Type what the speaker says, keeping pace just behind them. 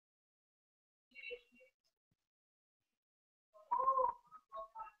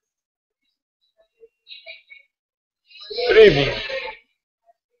Good evening.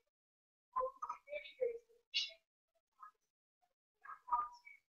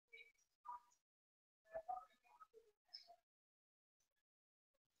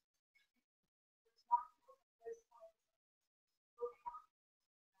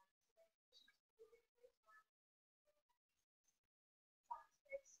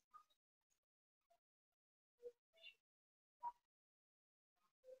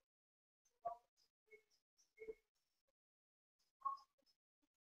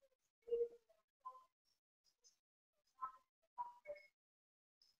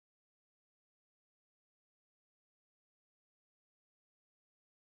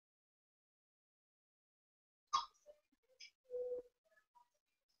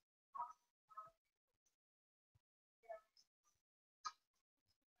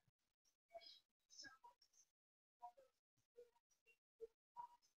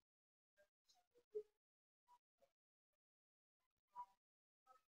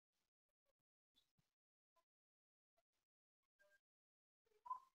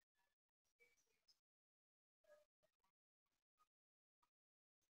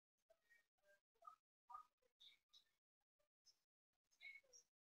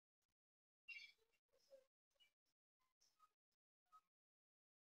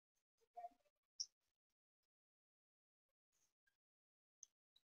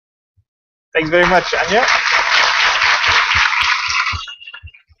 Thanks very much, Anya.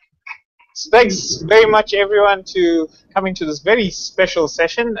 So thanks very much, everyone, to coming to this very special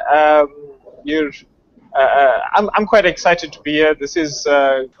session. I'm quite excited to be here. This is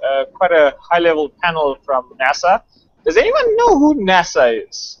quite a high-level panel from NASA. Does anyone know who NASA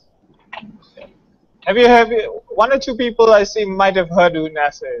is? Have you one or two people I see might have heard who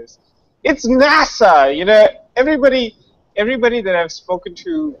NASA is? It's NASA. You know, everybody that I've spoken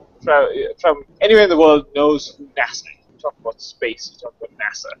to from anywhere in the world knows who NASA is. You talk about space, you talk about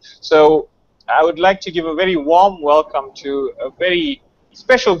NASA. So I would like to give a very warm welcome to a very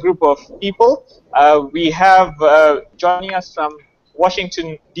special group of people. We have joining us from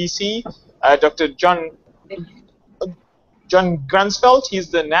Washington, D.C., Dr. John Grunsfeld.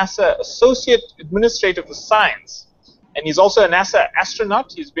 He's the NASA Associate Administrator for Science. And he's also a NASA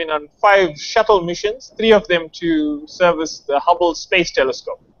astronaut. He's been on 5 shuttle missions, 3 of them to service the Hubble Space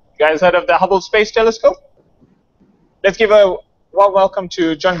Telescope. You guys heard of the Hubble Space Telescope? Let's give a warm welcome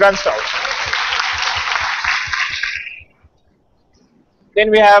to John Grunsfeld.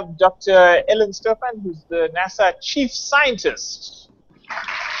 Then we have Dr. Ellen Stofan, who's the NASA Chief Scientist.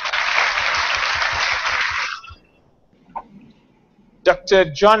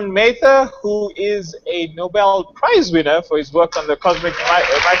 Dr. John Mather, who is a Nobel Prize winner for his work on the cosmic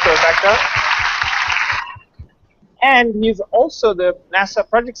microvector. And he's also the NASA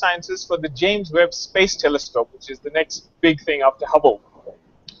project scientist for the James Webb Space Telescope, which is the next big thing after Hubble.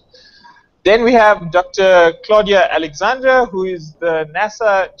 Then we have Dr. Claudia Alexandra, who is the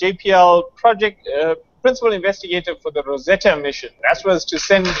NASA JPL project principal investigator for the Rosetta mission. That was to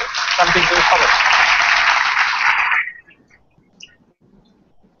send something to the comet.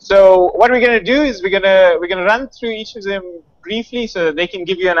 So what we're going to do is we're going to run through each of them briefly so that they can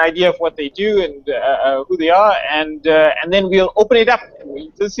give you an idea of what they do and who they are, and then we'll open it up.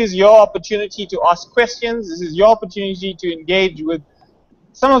 This is your opportunity to ask questions. This is your opportunity to engage with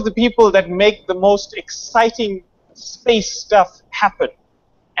some of the people that make the most exciting space stuff happen.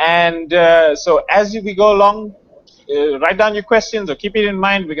 And so as we go along, write down your questions or keep it in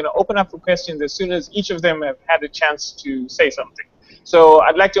mind. We're going to open up for questions as soon as each of them have had a chance to say something. So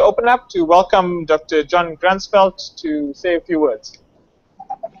I'd like to open up to welcome Dr. John Grunsfeld to say a few words.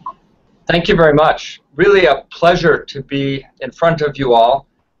 Thank you very much. Really a pleasure to be in front of you all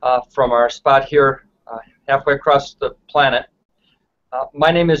from our spot here halfway across the planet.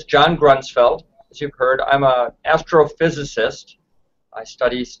 My name is John Grunsfeld. As you've heard, I'm an astrophysicist. I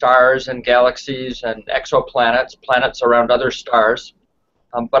study stars and galaxies and exoplanets, planets around other stars.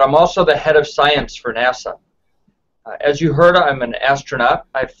 But I'm also the head of science for NASA. As you heard, I'm an astronaut.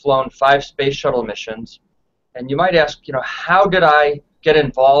 I've flown 5 space shuttle missions. And you might ask, you know, how did I get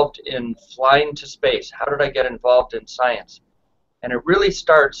involved in flying to space? How did I get involved in science? And it really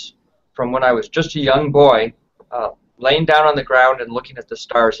starts from when I was just a young boy, laying down on the ground and looking at the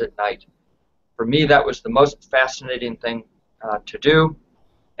stars at night. For me, that was the most fascinating thing to do.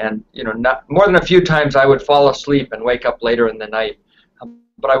 And, you know, not more than a few times I would fall asleep and wake up later in the night.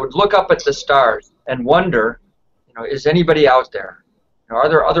 But I would look up at the stars and wonder, you know, is anybody out there? You know, are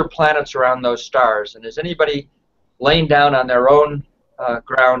there other planets around those stars? And is anybody laying down on their own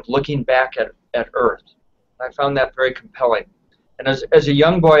ground looking back at Earth? I found that very compelling. And as a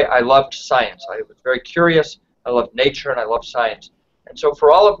young boy, I loved science. I was very curious. I loved nature and I loved science. And so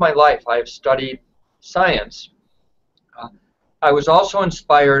for all of my life, I have studied science. I was also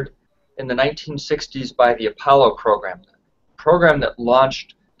inspired in the 1960s by the Apollo program that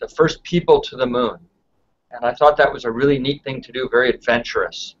launched the first people to the moon. And I thought that was a really neat thing to do, very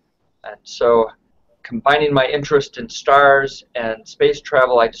adventurous. And so combining my interest in stars and space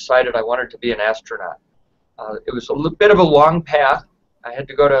travel, I decided I wanted to be an astronaut. It was a little bit of a long path. I had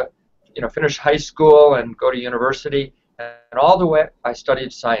to go to, finish high school and go to university. And all the way, I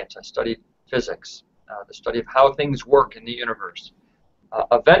studied science. I studied physics, the study of how things work in the universe.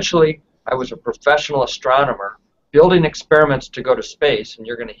 Eventually, I was a professional astronomer building experiments to go to space. And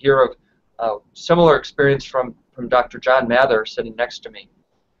you're going to hear of a similar experience from Dr. John Mather sitting next to me.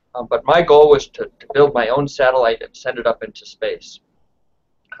 But my goal was to build my own satellite and send it up into space.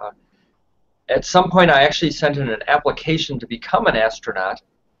 At some point, I actually sent in an application to become an astronaut.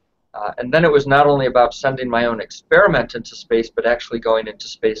 And then it was not only about sending my own experiment into space, but actually going into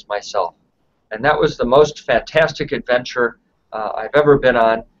space myself. And that was the most fantastic adventure I've ever been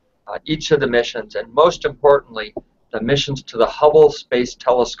on, each of the missions, and most importantly, the missions to the Hubble Space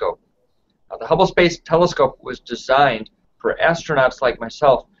Telescope. The Hubble Space Telescope was designed for astronauts like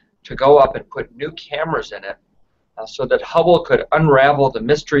myself to go up and put new cameras in it so that Hubble could unravel the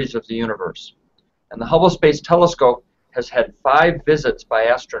mysteries of the universe. And the Hubble Space Telescope has had 5 visits by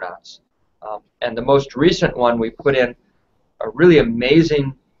astronauts. And the most recent one, we put in a really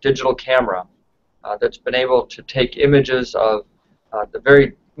amazing digital camera that's been able to take images of the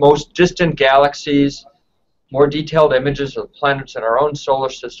very most distant galaxies, more detailed images of planets in our own solar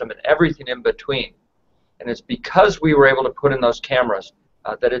system, and everything in between. And it's because we were able to put in those cameras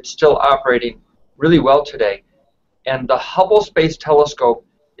that it's still operating really well today. And the Hubble Space Telescope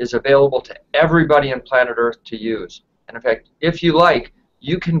is available to everybody on planet Earth to use. And in fact, if you like,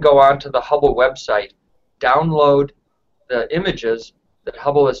 you can go onto the Hubble website, download the images that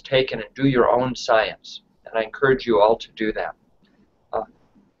Hubble has taken, and do your own science. And I encourage you all to do that.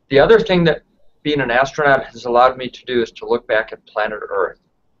 The other thing that being an astronaut has allowed me to do is to look back at planet Earth.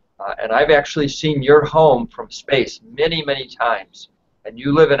 And I've actually seen your home from space many, many times. And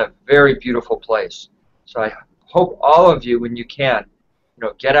you live in a very beautiful place. So I hope all of you, when you can,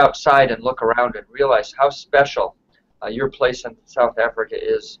 get outside and look around and realize how special your place in South Africa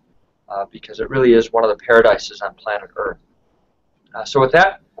is, because it really is one of the paradises on planet Earth. So with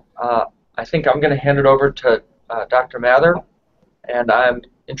that, I think I'm going to hand it over to Dr. Mather, and I'm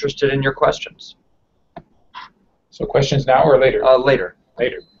interested in your questions. So questions now or later? Later.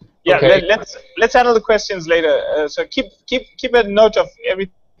 Later. Yeah, okay. let's handle the questions later. So keep a note of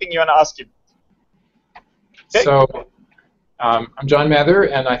everything you want to ask him. Okay. So I'm John Mather,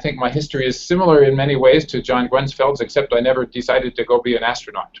 and I think my history is similar in many ways to John Grunsfeld's, except I never decided to go be an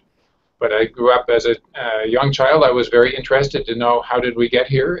astronaut. But I grew up as a young child. I was very interested to know how did we get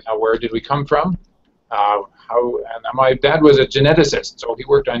here, where did we come from, and my dad was a geneticist, so he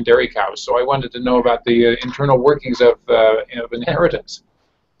worked on dairy cows. So I wanted to know about the internal workings of inheritance.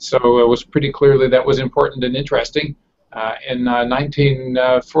 So it was pretty clearly that was important and interesting. In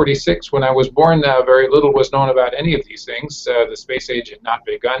 1946, when I was born, very little was known about any of these things. The space age had not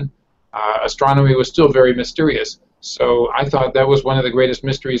begun. Astronomy was still very mysterious. So I thought that was one of the greatest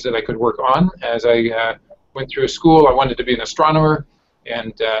mysteries that I could work on. As I went through school, I wanted to be an astronomer,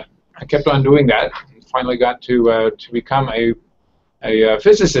 and I kept on doing that. And finally got to become a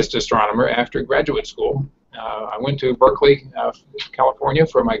physicist astronomer after graduate school. I went to Berkeley, California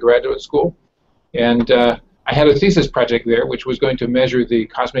for my graduate school, and I had a thesis project there which was going to measure the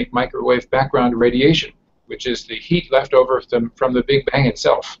cosmic microwave background radiation, which is the heat left over from the Big Bang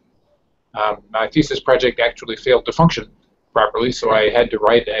itself. My thesis project actually failed to function properly, so I had to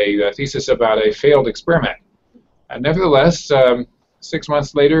write a thesis about a failed experiment. Nevertheless, 6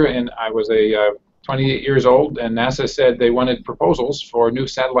 months later, and I was 28 years old, and NASA said they wanted proposals for new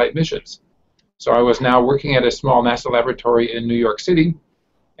satellite missions. So I was now working at a small NASA laboratory in New York City,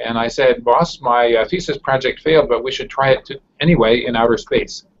 and I said, boss, my thesis project failed, but we should try it anyway in outer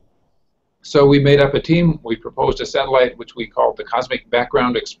space. So we made up a team. We proposed a satellite which we called the Cosmic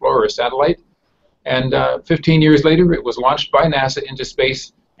Background Explorer satellite, and 15 years later it was launched by NASA into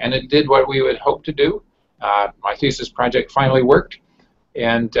space, and it did what we would hope to do. My thesis project finally worked,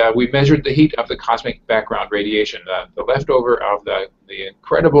 and we measured the heat of the cosmic background radiation, the leftover of the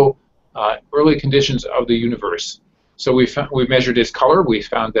incredible early conditions of the universe. So we measured its color. We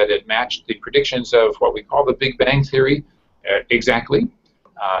found that it matched the predictions of what we call the Big Bang Theory exactly,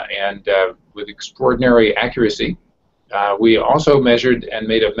 and with extraordinary accuracy. We also measured and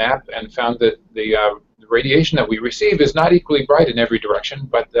made a map and found that the radiation that we receive is not equally bright in every direction,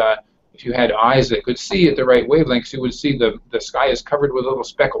 but if you had eyes that could see at the right wavelengths, you would see the sky is covered with little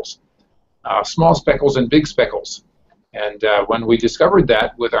speckles, small speckles and big speckles. And when we discovered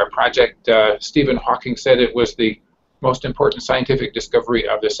that with our project, Stephen Hawking said it was the most important scientific discovery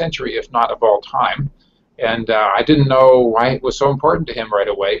of the century, if not of all time. And I didn't know why it was so important to him right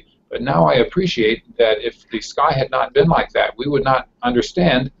away, but now I appreciate that if the sky had not been like that, we would not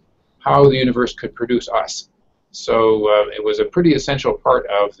understand how the universe could produce us. So it was a pretty essential part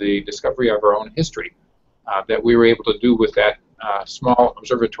of the discovery of our own history that we were able to do with that small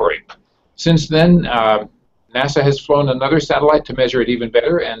observatory. Since then, NASA has flown another satellite to measure it even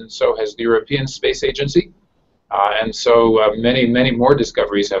better, and so has the European Space Agency. And so many, many more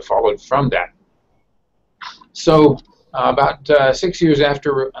discoveries have followed from that. So about 6 years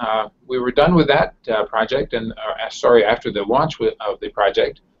after we were done with that project, and after the launch of the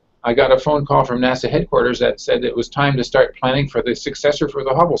project, I got a phone call from NASA headquarters that said it was time to start planning for the successor for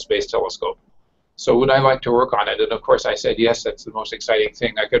the Hubble Space Telescope. So would I like to work on it? And of course I said yes, that's the most exciting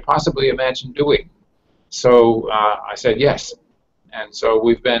thing I could possibly imagine doing. So I said yes. And so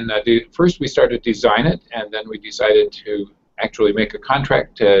we've been, first we started to design it, and then we decided to actually make a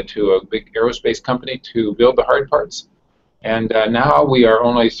contract to a big aerospace company to build the hard parts. And now we are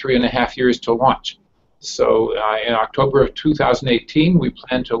only 3.5 years to launch. So in October of 2018, we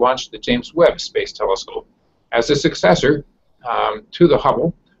plan to launch the James Webb Space Telescope as a successor to the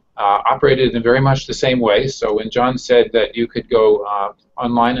Hubble, operated in very much the same way. So when John said that you could go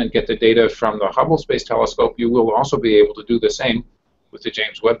online and get the data from the Hubble Space Telescope, you will also be able to do the same with the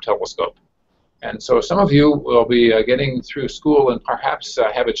James Webb Telescope. And so some of you will be getting through school and perhaps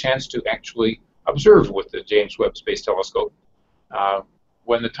have a chance to actually observe with the James Webb Space Telescope.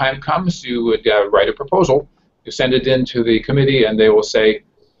 When the time comes, you would write a proposal, you send it in to the committee, and they will say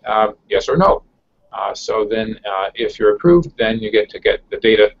yes or no. So then if you're approved, then you get the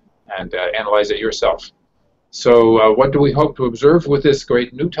data and analyze it yourself. So what do we hope to observe with this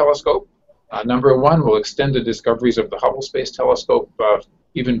great new telescope? Number one, we'll extend the discoveries of the Hubble Space Telescope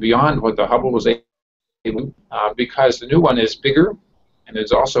even beyond what the Hubble was able to, because the new one is bigger and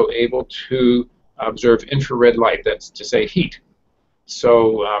is also able to observe infrared light, that's to say heat.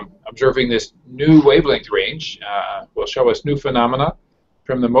 So observing this new wavelength range will show us new phenomena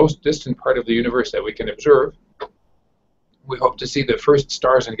from the most distant part of the universe that we can observe. We hope to see the first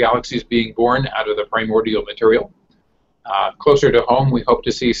stars and galaxies being born out of the primordial material. Closer to home, we hope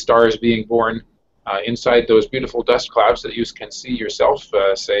to see stars being born inside those beautiful dust clouds that you can see yourself,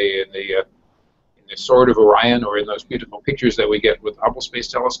 say in the Sword of Orion, or in those beautiful pictures that we get with the Hubble Space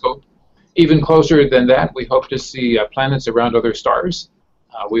Telescope. Even closer than that, we hope to see planets around other stars.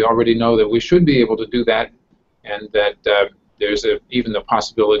 We already know that we should be able to do that, and that there's even the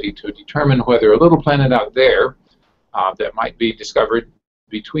possibility to determine whether a little planet out there that might be discovered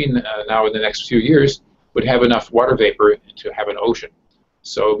between now and the next few years would have enough water vapor to have an ocean.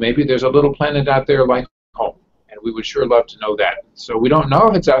 So maybe there's a little planet out there like home, and we would sure love to know that. So we don't know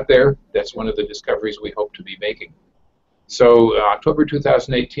if it's out there. That's one of the discoveries we hope to be making. So October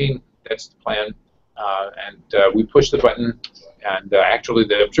 2018, that's the plan, and we push the button, and actually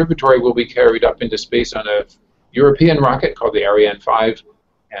the observatory will be carried up into space on a European rocket called the Ariane 5,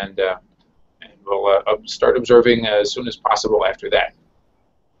 and we'll start observing as soon as possible after that.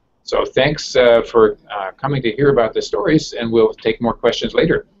 So thanks for coming to hear about the stories, and we'll take more questions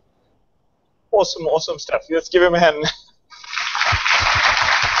later. Awesome, awesome stuff. Let's give him a hand.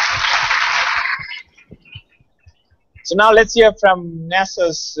 So now let's hear from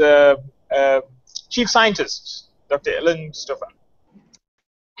NASA's chief scientist, Dr. Ellen Stofan.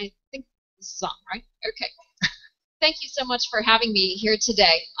 I think this is on, right? Okay. Thank you so much for having me here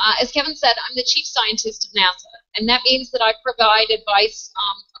today. As Kevin said, I'm the chief scientist of NASA, and that means that I provide advice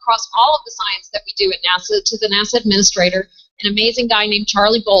across all of the science that we do at NASA to the NASA administrator, an amazing guy named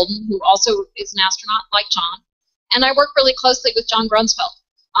Charlie Bolden, who also is an astronaut like John, and I work really closely with John Grunsfeld,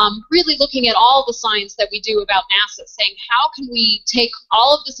 really looking at all the science that we do about NASA, saying how can we take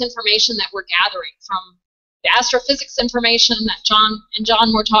all of this information that we're gathering from the astrophysics information that John and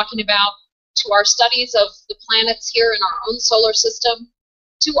John were talking about, to our studies of the planets here in our own solar system,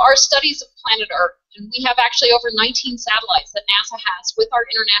 to our studies of planet Earth. And we have actually over 19 satellites that NASA has with our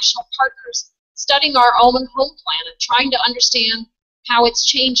international partners, studying our own home planet, trying to understand how it's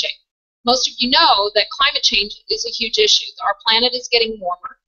changing. Most of you know that climate change is a huge issue. Our planet is getting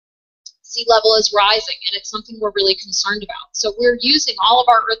warmer. Sea level is rising, and it's something we're really concerned about. So we're using all of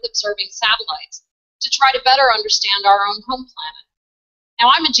our Earth-observing satellites to try to better understand our own home planet. Now,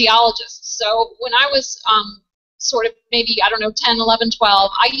 I'm a geologist, so when I was sort of maybe, I don't know, 10, 11,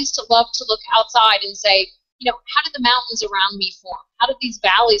 12, I used to love to look outside and say, you know, how did the mountains around me form? How did these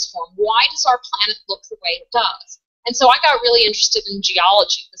valleys form? Why does our planet look the way it does? And so I got really interested in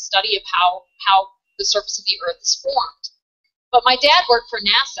geology, the study of how the surface of the Earth is formed. But my dad worked for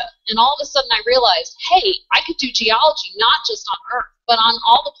NASA, and all of a sudden I realized, hey, I could do geology not just on Earth, but on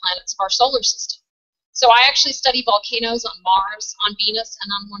all the planets of our solar system. So I actually study volcanoes on Mars, on Venus, and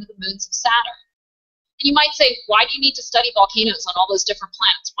on one of the moons of Saturn. And you might say, why do you need to study volcanoes on all those different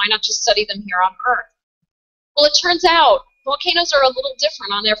planets? Why not just study them here on Earth? Well, it turns out volcanoes are a little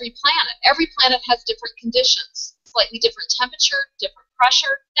different on every planet. Every planet has different conditions, slightly different temperature, different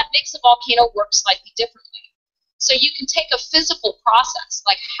pressure. That makes a volcano work slightly differently. So you can take a physical process,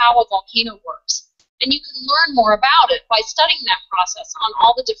 like how a volcano works, and you can learn more about it by studying that process on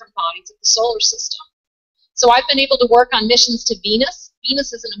all the different bodies of the solar system. So I've been able to work on missions to Venus.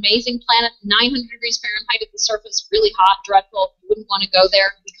 Venus is an amazing planet, 900 degrees Fahrenheit at the surface, really hot, dreadful. You wouldn't want to go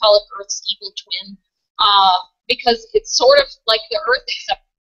there. We call it Earth's evil twin. Because it's sort of like the Earth,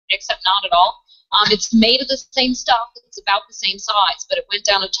 except not at all. It's made of the same stuff, it's about the same size, but it went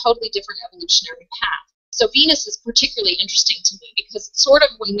down a totally different evolutionary path. So Venus is particularly interesting to me because it's sort of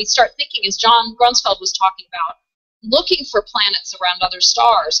when we start thinking, as John Grunsfeld was talking about, looking for planets around other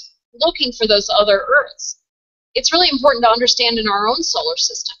stars, looking for those other Earths. It's really important to understand in our own solar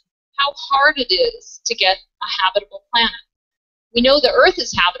system how hard it is to get a habitable planet. We know the Earth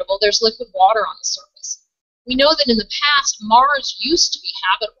is habitable, there's liquid water on the surface. We know that in the past, Mars used to be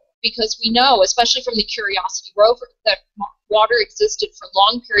habitable because we know, especially from the Curiosity rover, that water existed for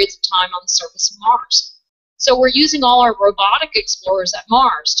long periods of time on the surface of Mars. So we're using all our robotic explorers at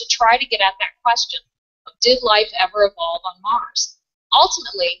Mars to try to get at that question of did life ever evolve on Mars?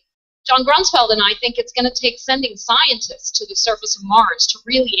 Ultimately, John Grunsfeld and I think it's going to take sending scientists to the surface of Mars to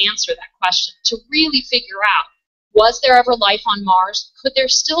really answer that question, to really figure out, was there ever life on Mars? Could there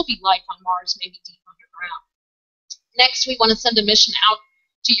still be life on Mars, maybe deep underground? Next, we want to send a mission out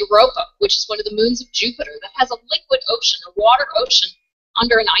to Europa, which is one of the moons of Jupiter that has a liquid ocean, a water ocean,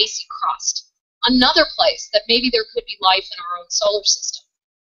 under an icy crust. Another place that maybe there could be life in our own solar system.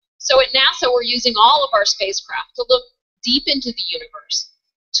 So at NASA, we're using all of our spacecraft to look deep into the universe,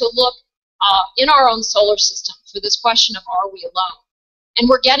 to look in our own solar system for this question of are we alone? And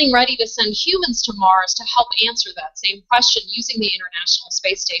we're getting ready to send humans to Mars to help answer that same question using the International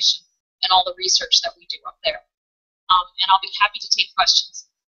Space Station and all the research that we do up there. And I'll be happy to take questions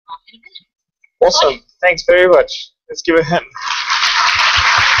in a minute. Awesome. Claudia. Thanks very much. Let's give a hand.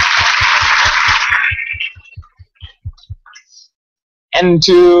 And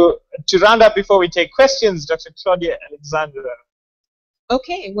to round up before we take questions, Dr. Claudia Alexandra.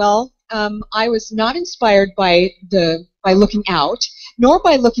 Okay, well, I was not inspired by looking out, nor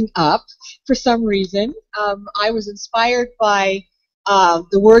by looking up for some reason. I was inspired by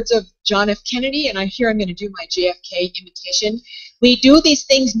the words of John F. Kennedy, and here I'm going to do my JFK imitation. We do these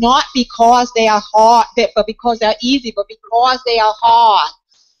things not because they are hard, but because they're easy, but because they are hard.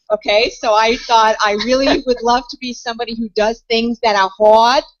 Okay, so I thought I really would love to be somebody who does things that are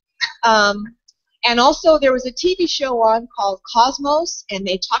hard. And also there was a TV show on called Cosmos, and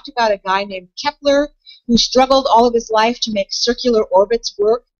they talked about a guy named Kepler who struggled all of his life to make circular orbits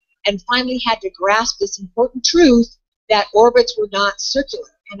work and finally had to grasp this important truth that orbits were not circular.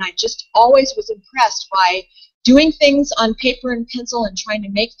 And I just always was impressed by doing things on paper and pencil and trying to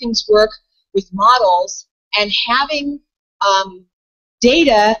make things work with models and having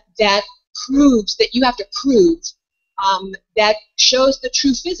data that proves that you have to prove that shows the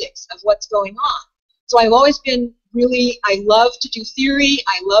true physics of what's going on. So I've always been really, I love to do theory,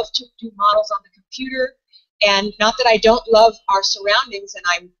 I love to do models on the computer, and not that I don't love our surroundings, and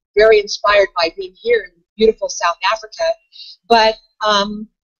I'm very inspired by being here in beautiful South Africa, but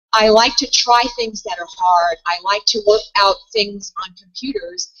I like to try things that are hard. I like to work out things on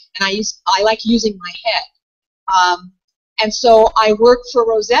computers, and I like using my head. And so I work for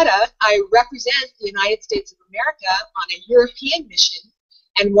Rosetta. I represent the United States of America on a European mission,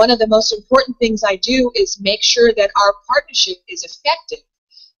 and one of the most important things I do is make sure that our partnership is effective,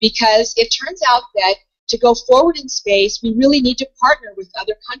 because it turns out that to go forward in space, we really need to partner with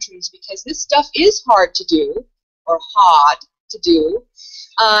other countries, because this stuff is hard to do, or hard to do.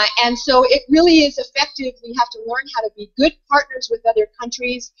 And so it really is effective. We have to learn how to be good partners with other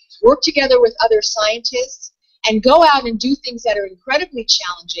countries, work together with other scientists, and go out and do things that are incredibly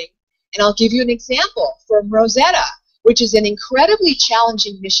challenging. And I'll give you an example from Rosetta, which is an incredibly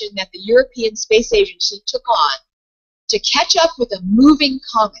challenging mission that the European Space Agency took on to catch up with a moving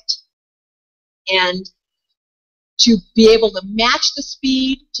comet and to be able to match the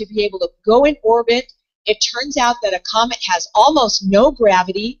speed, to be able to go in orbit, It turns out that a comet has almost no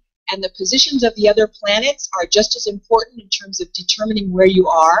gravity, and the positions of the other planets are just as important in terms of determining where you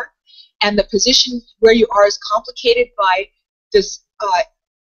are. And the position where you are is complicated by this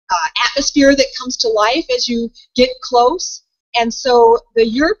atmosphere that comes to life as you get close. And so the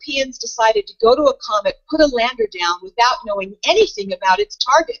Europeans decided to go to a comet, put a lander down without knowing anything about its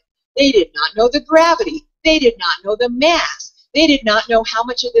target. They did not know the gravity. They did not know the mass. They did not know how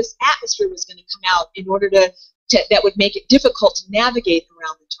much of this atmosphere was going to come out in order that would make it difficult to navigate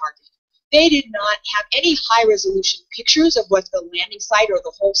around the target. They did not have any high-resolution pictures of what the landing site or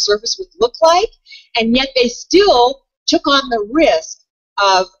the whole surface would look like, and yet they still took on the risk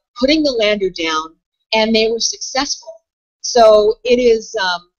of putting the lander down, and they were successful. So it is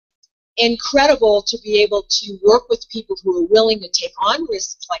incredible to be able to work with people who are willing to take on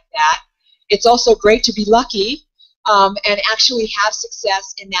risks like that. It's also great to be lucky and actually have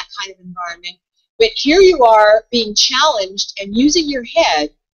success in that kind of environment. But here you are being challenged and using your head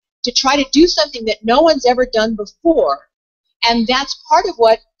to try to do something that no one's ever done before. And that's part of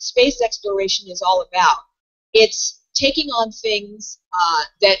what space exploration is all about. It's taking on things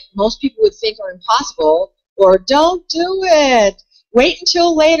that most people would think are impossible, or don't do it. Wait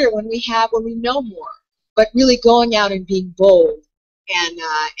until later when we know more. But really going out and being bold and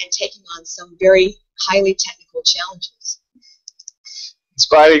taking on some very highly technical challenges.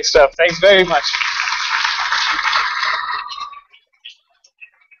 Inspiring stuff. Thanks very much.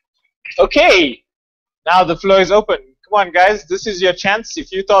 Okay, now the floor is open. Come on, guys, this is your chance.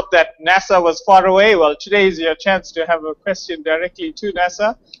 If you thought that NASA was far away, well, today is your chance to have a question directly to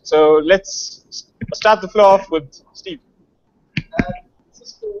NASA. So let's start the floor off with Steve.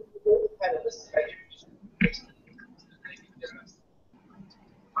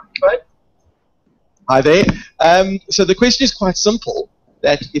 Hi there. So the question is quite simple,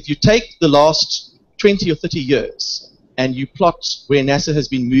 that if you take the last 20 or 30 years and you plot where NASA has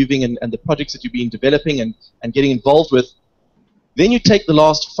been moving and the projects that you've been developing and getting involved with, then you take the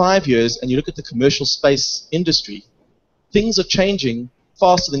last 5 years and you look at the commercial space industry, things are changing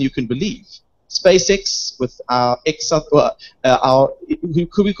faster than you can believe. SpaceX with our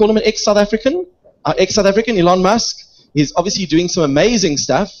could we call him an ex-South African? Our ex-South African, Elon Musk, is obviously doing some amazing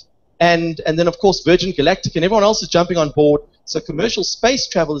stuff. And then, of course, Virgin Galactic and everyone else is jumping on board. So commercial space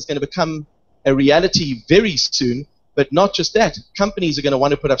travel is going to become a reality very soon. But not just that. Companies are going to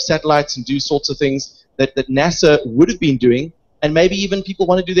want to put up satellites and do sorts of things that NASA would have been doing. And maybe even people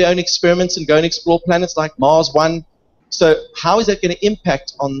want to do their own experiments and go and explore planets like Mars 1. So how is that going to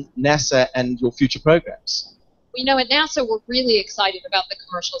impact on NASA and your future programs? We know at NASA we're really excited about the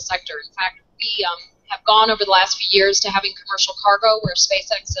commercial sector. In fact, we have gone over the last few years to having commercial cargo where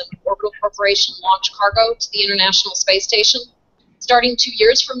SpaceX and Orbital Corporation launch cargo to the International Space Station. Starting 2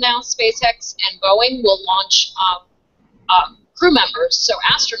 years from now, SpaceX and Boeing will launch crew members, so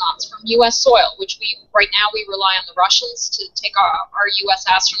astronauts from U.S. soil, which right now we rely on the Russians to take our U.S.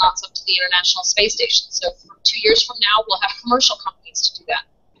 astronauts up to the International Space Station. So 2 years from now, we'll have commercial companies to do that.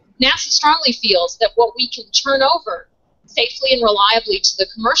 NASA strongly feels that what we can turn over safely and reliably to the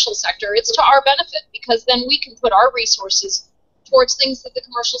commercial sector, it's to our benefit, because then we can put our resources towards things that the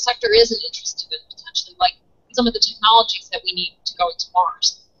commercial sector isn't interested in, potentially, like some of the technologies that we need to go into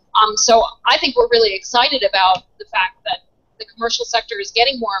Mars. So I think we're really excited about the fact that the commercial sector is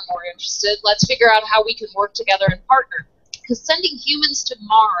getting more and more interested. Let's figure out how we can work together and partner, because sending humans to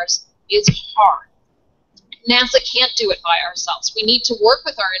Mars is hard. NASA can't do it by ourselves. We need to work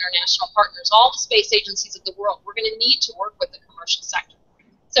with our international partners, all the space agencies of the world. We're going to need to work with the commercial sector.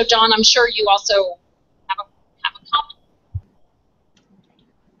 So, John, I'm sure you also have a comment.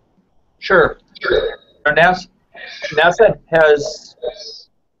 Sure. NASA has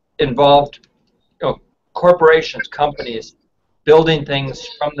involved corporations, companies, building things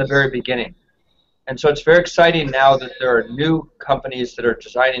from the very beginning. And so it's very exciting now that there are new companies that are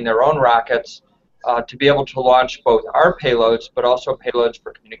designing their own rockets to be able to launch both our payloads, but also payloads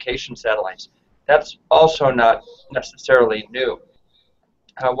for communication satellites. That's also not necessarily new.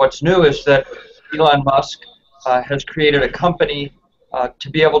 What's new is that Elon Musk has created a company to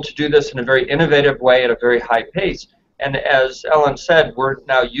be able to do this in a very innovative way at a very high pace. And as Ellen said, we're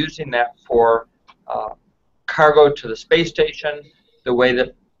now using that for cargo to the space station, the way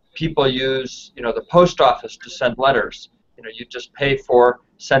that people use, the post office to send letters. You just pay for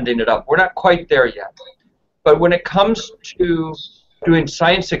sending it up. We're not quite there yet. But when it comes to doing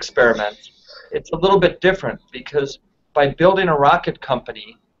science experiments, it's a little bit different, because by building a rocket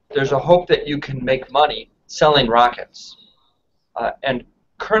company, there's a hope that you can make money selling rockets. And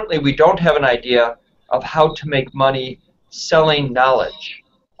currently we don't have an idea of how to make money selling knowledge.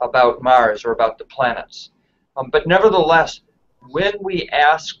 about Mars or about the planets. But nevertheless, when we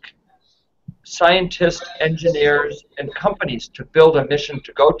ask scientists, engineers, and companies to build a mission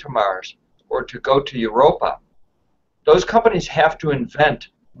to go to Mars or to go to Europa, those companies have to invent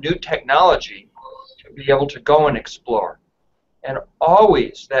new technology to be able to go and explore. And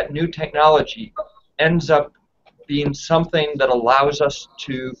always that new technology ends up being something that allows us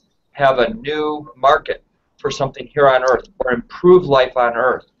to have a new market for something here on Earth or improve life on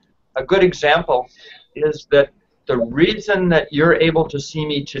Earth. A good example is that the reason that you're able to see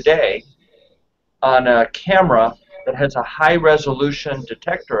me today on a camera that has a high-resolution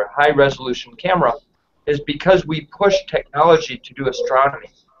detector, a high-resolution camera, is because we push technology to do astronomy,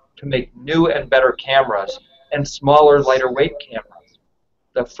 to make new and better cameras and smaller, lighter-weight cameras.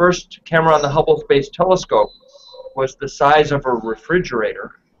 The first camera on the Hubble Space Telescope was the size of a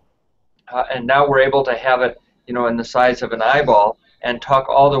refrigerator, and now we're able to have it, you know, in the size of an eyeball and talk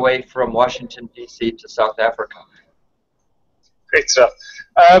all the way from Washington, D.C. to South Africa. Great stuff.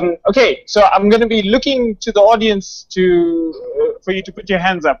 Okay, so I'm going to be looking to the audience for you to put your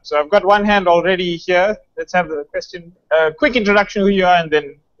hands up. So I've got one hand already here. Let's have the question. Quick introduction, who you are, and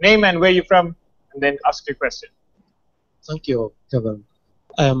then name and where you're from, and then ask your question. Thank you, Kevin.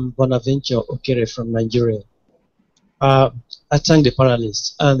 I am Bonaventure Okere from Nigeria. I thank the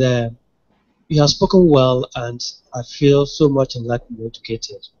panelists, and you have spoken well, and I feel so much enlightened and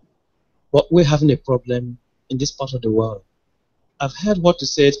educated. But we're having a problem in this part of the world. I've heard what you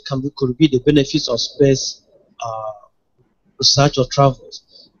said could be the benefits of space research or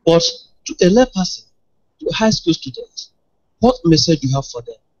travels. But to a layperson, to a high school student, what message do you have for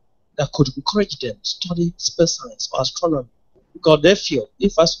them that could encourage them to study space science or astronomy? Because they feel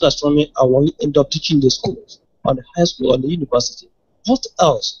if I study astronomy, I will end up teaching the schools, or the high school, or the university. What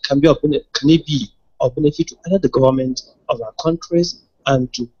else can it be of benefit to either the government of our countries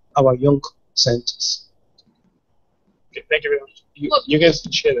and to our young scientists? Okay, thank you very much. You guys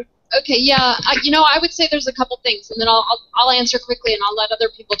can share that. Okay, yeah, you know, I would say there's a couple things, and then I'll answer quickly, and I'll let other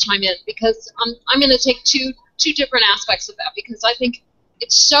people chime in, because I'm going to take two different aspects of that, because I think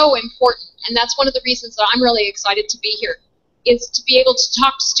it's so important, and that's one of the reasons that I'm really excited to be here, is to be able to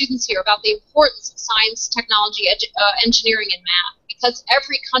talk to students here about the importance of science, technology, engineering, and math, because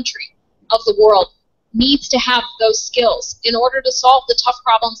every country of the world needs to have those skills in order to solve the tough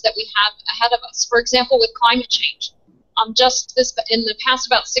problems that we have ahead of us. For example, with climate change. In the past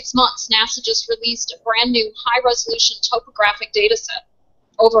about 6 months, NASA just released a brand new high-resolution topographic data set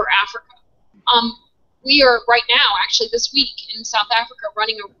over Africa. We are right now, actually this week, in South Africa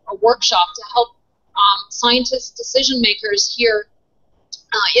running a workshop to help scientists, decision makers here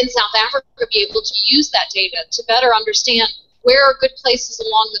in South Africa be able to use that data to better understand where are good places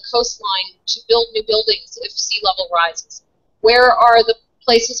along the coastline to build new buildings if sea level rises. Where are the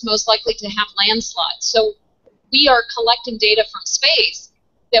places most likely to have landslides? So we are collecting data from space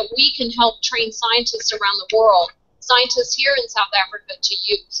that we can help train scientists around the world, scientists here in South Africa, to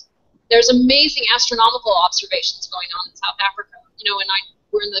use. There's amazing astronomical observations going on in South Africa. You know, and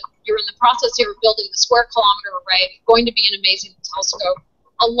you're in the process here of building the square kilometer array, going to be an amazing telescope.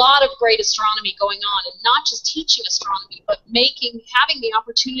 A lot of great astronomy going on, and not just teaching astronomy, but having the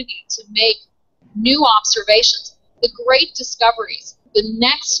opportunity to make new observations. The great discoveries, the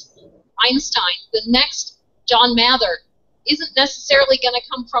next Einstein, the next John Mather, isn't necessarily going to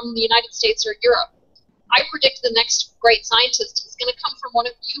come from the United States or Europe. I predict the next great scientist is going to come from one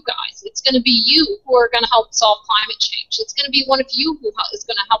of you guys. It's going to be you who are going to help solve climate change. It's going to be one of you who is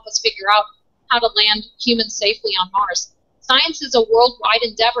going to help us figure out how to land humans safely on Mars. Science is a worldwide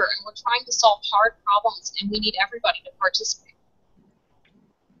endeavor, and we're trying to solve hard problems, and we need everybody to participate.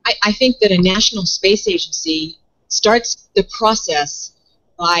 I think that a national space agency starts the process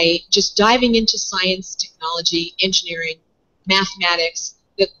by just diving into science, technology, engineering, mathematics,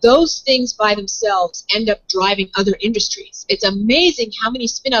 that those things by themselves end up driving other industries. It's amazing how many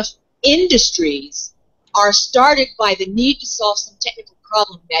spin-off industries are started by the need to solve some technical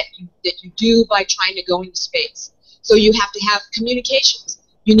problem that you do by trying to go into space. So you have to have communications.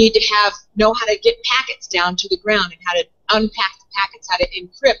 You need to know how to get packets down to the ground and how to unpack the packets, how to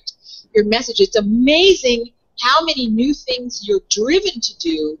encrypt your message. It's amazing how many new things you're driven to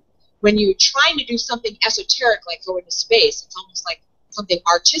do when you're trying to do something esoteric like go into space. It's almost like something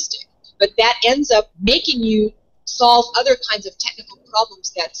artistic. But that ends up making you solve other kinds of technical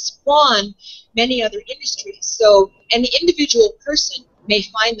problems that spawn many other industries. So, and the individual person may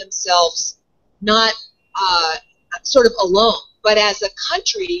find themselves not sort of alone. But as a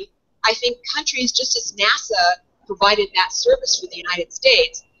country, I think countries, just as NASA provided that service for the United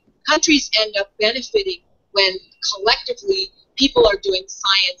States, countries end up benefiting when collectively people are doing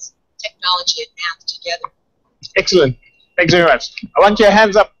science, technology, and math together. Excellent. Thanks very much. I want your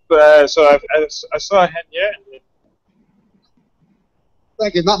hands up. So I saw a hand here.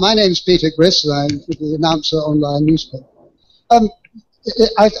 Thank you. My name is Peter Griss. I'm the announcer online newspaper.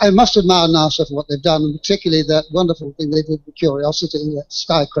 I must admire NASA for what they've done, and particularly that wonderful thing they did with Curiosity, that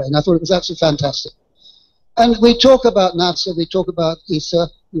sky crane. I thought it was absolutely fantastic. And we talk about NASA, we talk about ESA,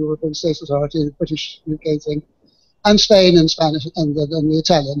 European Space Authority, the British UK thing, and Spain and Spanish and the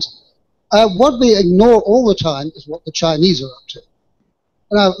Italians. What we ignore all the time is what the Chinese are up to.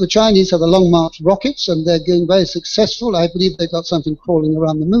 Now, the Chinese have the Long March rockets, and they're getting very successful. I believe they've got something crawling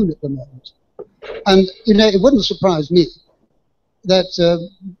around the moon at the moment. And, you know, it wouldn't surprise me that,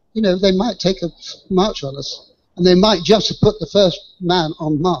 you know, they might take a march on us, and they might just put the first man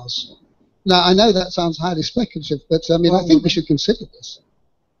on Mars. Now, I know that sounds highly speculative, but, I mean, I think we should consider this.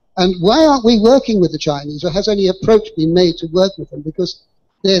 And why aren't we working with the Chinese, or has any approach been made to work with them? Because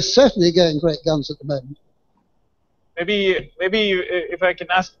they're certainly going great guns at the moment. Maybe if I can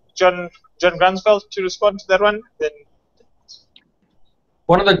ask John Grunsfeld to respond to that one, then.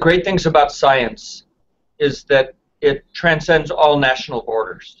 One of the great things about science is that it transcends all national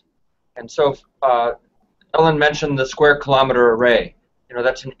borders. And so Ellen mentioned the Square Kilometer Array. You know,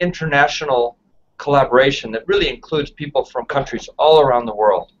 that's an international collaboration that really includes people from countries all around the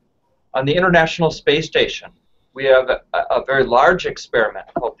world. On the International Space Station, we have a very large experiment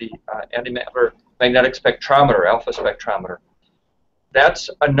called the Antimatter Magnetic Spectrometer, alpha spectrometer. That's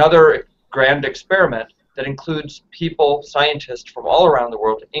another grand experiment that includes people, scientists from all around the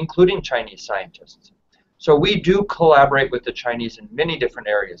world, including Chinese scientists. So we do collaborate with the Chinese in many different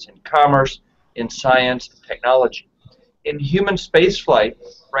areas, in commerce, in science, technology. In human spaceflight,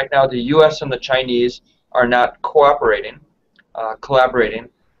 right now the US and the Chinese are not collaborating,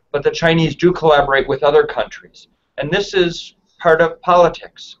 but the Chinese do collaborate with other countries. And this is part of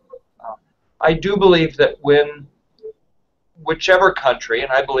politics. I do believe that when whichever country,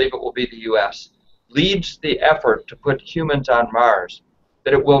 and I believe it will be the US, leads the effort to put humans on Mars,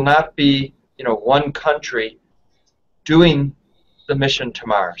 that it will not be, you know, one country doing the mission to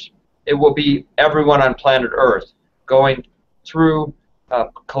Mars. It will be everyone on planet Earth going through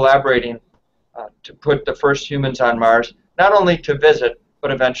collaborating to put the first humans on Mars, not only to visit, but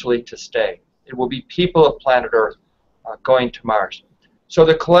eventually to stay. It will be people of planet Earth going to Mars. So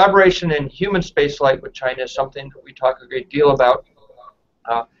the collaboration in human spaceflight with China is something that we talk a great deal about,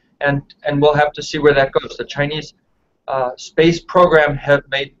 and we'll have to see where that goes. The Chinese space program have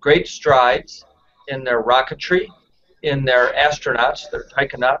made great strides in their rocketry, in their astronauts, their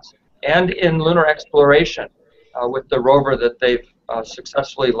taikonauts, and in lunar exploration with the rover that they've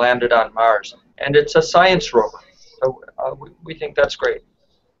successfully landed on Mars. And it's a science rover, so we think that's great.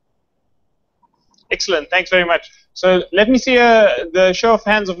 Excellent, thanks very much. So let me see the show of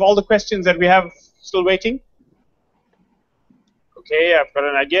hands of all the questions that we have still waiting. Okay, I've got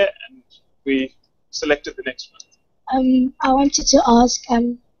an idea, and we selected the next one. I wanted to ask,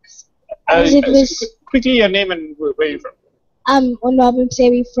 as it was quickly your name and where are you from? Unwabim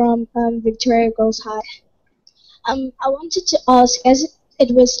Sebi from Victoria Girls High. I wanted to ask, as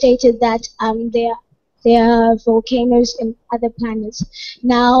it was stated that there are volcanoes in other planets.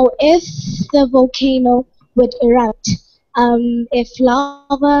 Now, if the volcano would erupt, if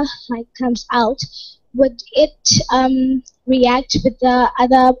lava comes out, would it react with the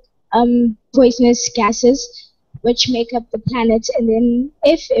other poisonous gases which make up the planet? And then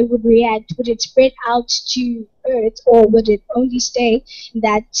if it would react, would it spread out to Earth, or would it only stay in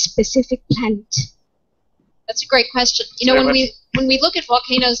that specific planet? That's a great question. You know, when we look at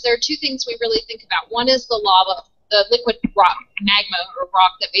volcanoes, there are two things we really think about. One is the lava, the liquid rock, magma or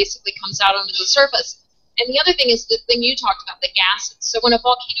rock that basically comes out onto the surface. And the other thing is the thing you talked about, the gases. So when a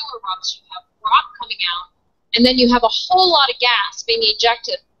volcano erupts, you have rock coming out, and then you have a whole lot of gas being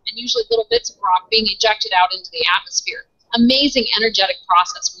ejected, and usually little bits of rock being ejected out into the atmosphere. Amazing energetic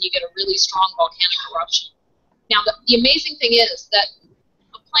process when you get a really strong volcanic eruption. Now, the amazing thing is that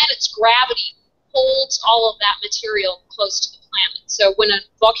a planet's gravity holds all of that material close to the planet. So when a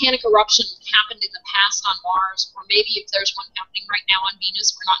volcanic eruption happened in the past on Mars, or maybe if there's one happening right now on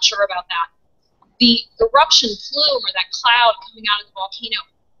Venus, we're not sure about that, the eruption plume or that cloud coming out of the volcano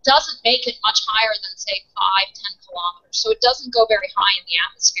doesn't make it much higher than, say, 5–10 kilometers. So it doesn't go very high in the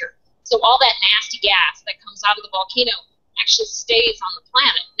atmosphere. So all that nasty gas that comes out of the volcano actually stays on the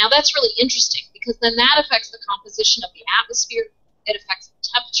planet. Now that's really interesting, because then that affects the composition of the atmosphere. It affects the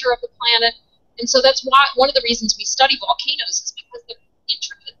temperature of the planet. And so that's why one of the reasons we study volcanoes is because they're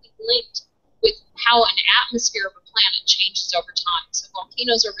intricately linked with how an atmosphere of a planet changes over time. So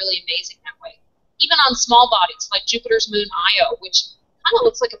volcanoes are really amazing that way. Even on small bodies like Jupiter's moon Io, which kind of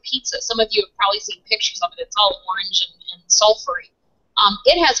looks like a pizza. Some of you have probably seen pictures of it. It's all orange and sulfury.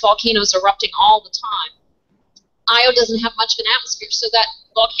 It has volcanoes erupting all the time. Io doesn't have much of an atmosphere, so that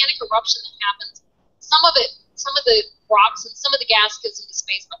volcanic eruption that happens, some of the rocks and some of the gas goes into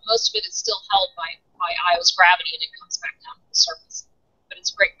space, but most of it is still held by Io's gravity, and it comes back down to the surface. But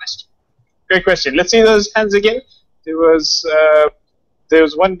it's a great question. Great question. Let's see those hands again. There was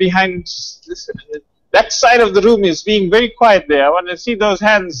one behind this. That side of the room is being very quiet there. I want to see those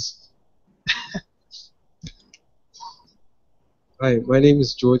hands. Hi, my name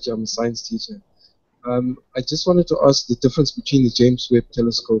is George. I'm a science teacher. I just wanted to ask the difference between the James Webb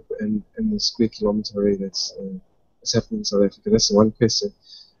telescope and the square kilometer array that's happening in South Africa. That's one question.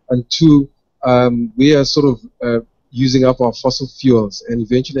 And two, we are sort of using up our fossil fuels, and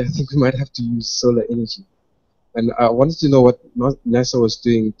eventually I think we might have to use solar energy. And I wanted to know what NASA was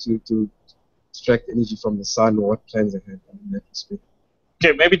doing to extract energy from the sun, or what plans they had in that respect.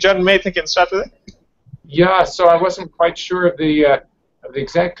 Okay, maybe John Mather can start with it. Yeah, so I wasn't quite sure of the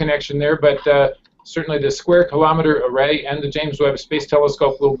exact connection there, but certainly the Square Kilometer Array and the James Webb Space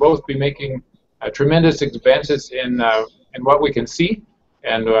Telescope will both be making tremendous advances in what we can see,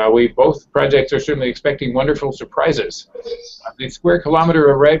 and both projects are certainly expecting wonderful surprises. The Square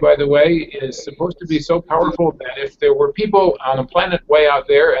Kilometer Array, by the way, is supposed to be so powerful that if there were people on a planet way out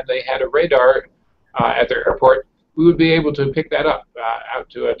there and they had a radar at their airport, we would be able to pick that up out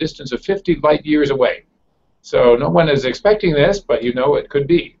to a distance of 50 light years away. So no one is expecting this, but you know it could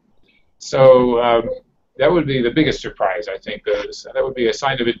be. So that would be the biggest surprise, I think. That would be a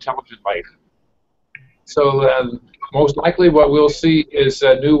sign of intelligent life. So most likely what we'll see is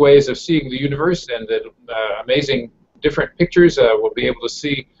new ways of seeing the universe, and amazing different pictures. We'll be able to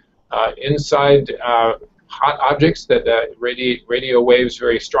see inside hot objects that radiate radio waves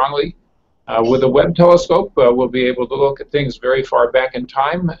very strongly. With a Webb telescope, we'll be able to look at things very far back in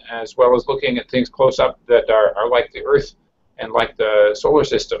time, as well as looking at things close up that are like the Earth and like the solar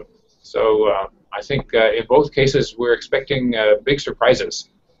system. So I think in both cases we're expecting big surprises,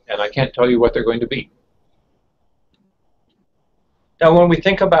 and I can't tell you what they're going to be. Now, when we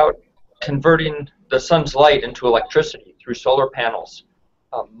think about converting the sun's light into electricity through solar panels,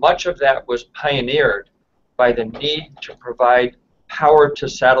 much of that was pioneered by the need to provide power to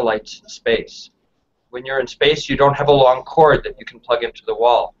satellites in space. When you're in space, you don't have a long cord that you can plug into the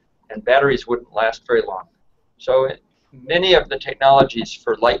wall, and batteries wouldn't last very long. So many of the technologies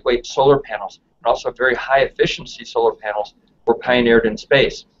for lightweight solar panels, and also very high efficiency solar panels, were pioneered in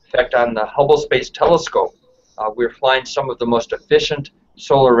space. In fact, on the Hubble Space Telescope, we're flying some of the most efficient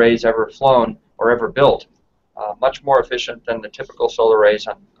solar arrays ever flown or ever built, much more efficient than the typical solar arrays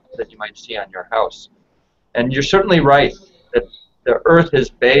that you might see on your house. And you're certainly right that the Earth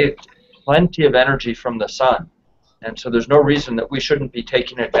has bathed plenty of energy from the sun, and so there's no reason that we shouldn't be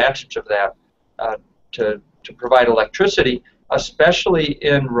taking advantage of that to provide electricity, especially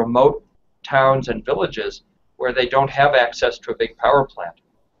in remote towns and villages where they don't have access to a big power plant.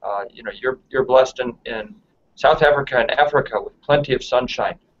 You know, you're blessed in South Africa and Africa with plenty of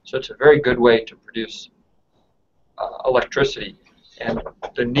sunshine, so it's a very good way to produce electricity. And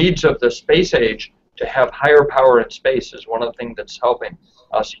the needs of the space age to have higher power in space is one of the things that's helping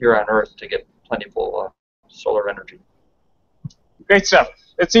us here on Earth to get plentiful solar energy. Great stuff.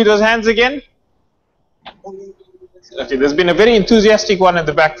 Let's see those hands again. Okay, there's been a very enthusiastic one in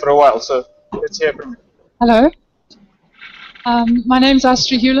the back for a while, so let's hear from you. Hello. My name's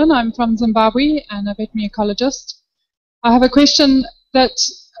Astrid Hewlin. I'm from Zimbabwe and a veterinary ecologist. I have a question that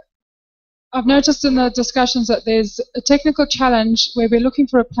I've noticed in the discussions that there's a technical challenge where we're looking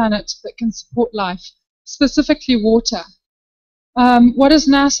for a planet that can support life, specifically water. What is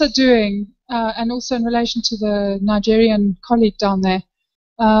NASA doing, and also in relation to the Nigerian colleague down there,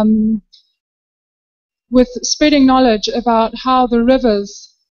 with spreading knowledge about how the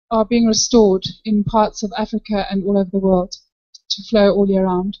rivers are being restored in parts of Africa and all over the world to flow all year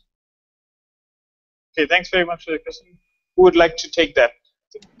round? Okay, thanks very much for the question. Who would like to take that?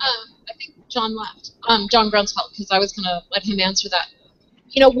 I think John left. John Grunsfeld, because I was going to let him answer that.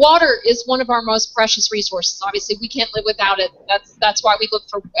 You know, water is one of our most precious resources. Obviously, we can't live without it. That's why we look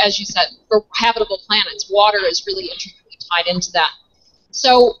for, as you said, for habitable planets. Water is really intricately tied into that.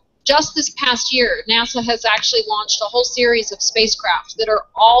 So just this past year, NASA has actually launched a whole series of spacecraft that are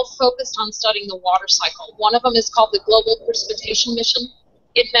all focused on studying the water cycle. One of them is called the Global Precipitation Mission.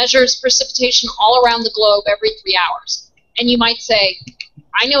 It measures precipitation all around the globe every 3 hours. And you might say,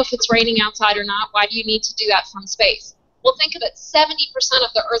 I know if it's raining outside or not. Why do you need to do that from space? Well, think of it. 70%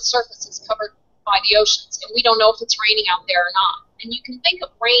 of the Earth's surface is covered by the oceans, and we don't know if it's raining out there or not. And you can think of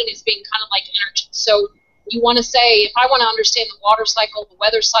rain as being kind of like energy. So you want to say, if I want to understand the water cycle, the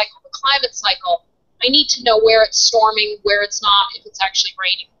weather cycle, the climate cycle, I need to know where it's storming, where it's not, if it's actually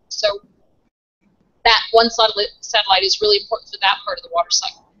raining. So that one satellite is really important for that part of the water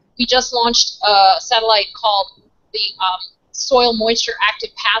cycle. We just launched a satellite called the Soil Moisture Active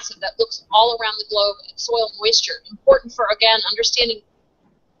Passive that looks all around the globe at soil moisture. Important for, again, understanding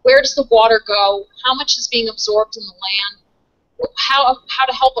where does the water go, how much is being absorbed in the land, how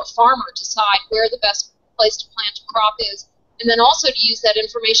to help a farmer decide where the best place to plant a crop is, and then also to use that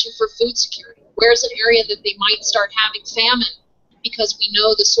information for food security. Where's an area that they might start having famine because we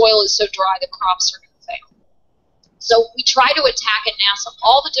know the soil is so dry the crops are going to fail. So we try to attack at NASA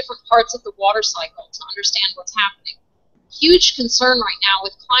all the different parts of the water cycle to understand what's happening. Huge concern right now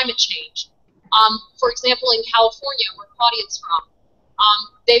with climate change. For example, in California, where Claudia is from,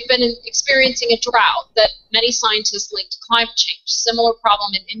 they've been experiencing a drought that many scientists link to climate change. Similar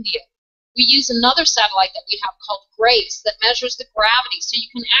problem in India. We use another satellite that we have called GRACE that measures the gravity, so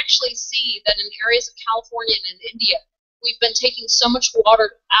you can actually see that in areas of California and in India, we've been taking so much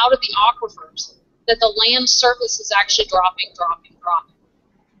water out of the aquifers that the land surface is actually dropping.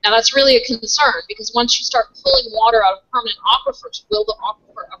 Now that's really a concern, because once you start pulling water out of permanent aquifers, will the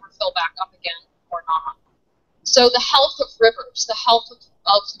aquifer ever fill back up again or not? So the health of rivers, the health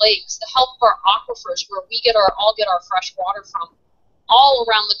of lakes, the health of our aquifers, where we all get our fresh water from, all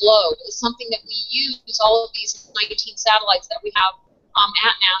around the globe, is something that we use all of these 19 satellites that we have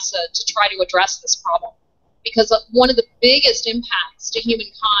at NASA to try to address this problem. Because one of the biggest impacts to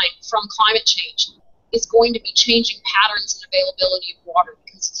humankind from climate change is going to be changing patterns and availability of water,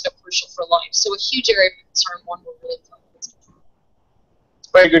 because it's so crucial for life. So a huge area of concern, one we're really focused on.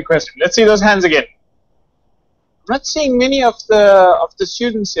 Very good question. Let's see those hands again. I'm not seeing many of the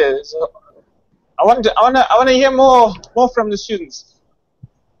students here. So I want to hear more from the students.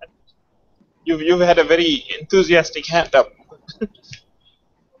 You've had a very enthusiastic hand up.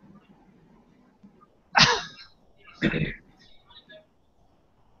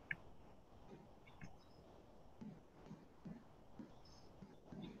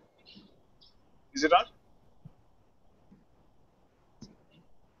 Is it on?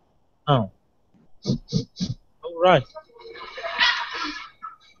 Oh. All right.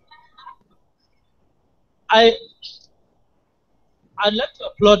 I'd like to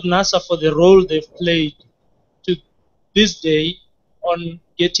applaud NASA for the role they've played to this day on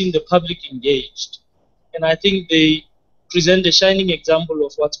getting the public engaged. And I think they present a shining example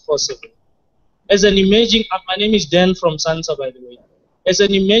of what's possible. As an emerging, my name is Dan from Sansa, by the way. As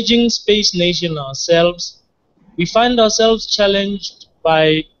an emerging space nation ourselves, we find ourselves challenged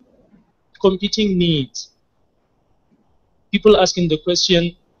by competing needs. People asking the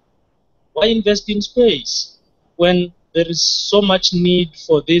question, why invest in space when there is so much need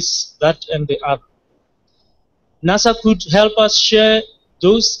for this, that, and the other? NASA could help us share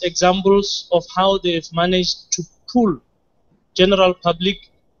those examples of how they've managed to pull general public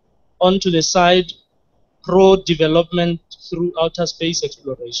onto the side pro-development through outer space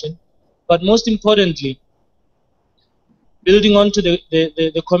exploration. But most importantly, building on to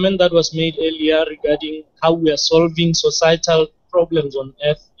the comment that was made earlier regarding how we are solving societal problems on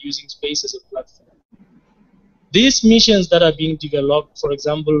Earth using space as a platform. These missions that are being developed, for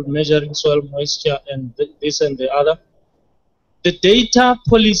example, measuring soil moisture and this and the other, the data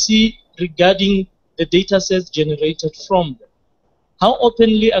policy regarding the data sets generated from them, how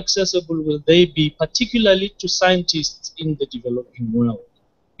openly accessible will they be, particularly to scientists in the developing world?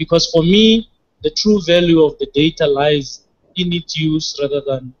 Because for me, the true value of the data lies in its use rather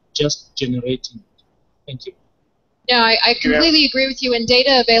than just generating it. Thank you. Yeah, I completely agree with you, and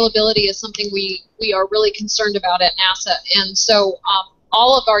data availability is something we are really concerned about at NASA. And so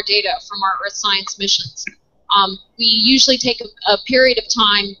all of our data from our Earth science missions, we usually take a period of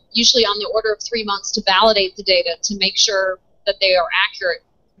time, usually on the order of 3 months, to validate the data to make sure that they are accurate.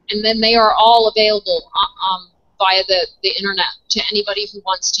 And then they are all available via the internet to anybody who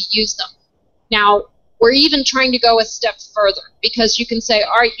wants to use them. Now, we're even trying to go a step further, because you can say,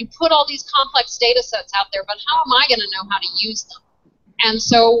 all right, you put all these complex data sets out there, but how am I going to know how to use them? And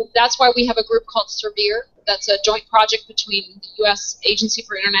so that's why we have a group called Surveyor. That's a joint project between the U.S. Agency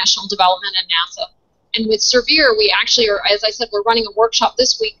for International Development and NASA. And with Surveyor, we actually are, as I said, we're running a workshop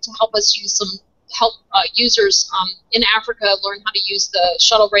this week to help us help users in Africa learn how to use the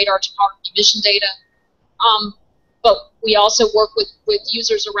shuttle radar topography mission data. But we also work with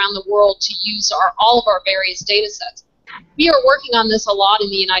users around the world to use all of our various data sets. We are working on this a lot in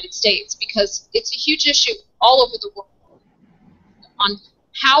the United States because it's a huge issue all over the world on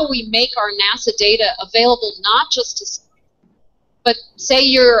how we make our NASA data available not just to, but say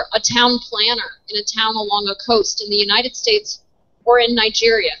you're a town planner in a town along a coast in the United States or in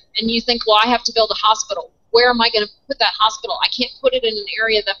Nigeria, and you think, well, I have to build a hospital. Where am I going to put that hospital? I can't put it in an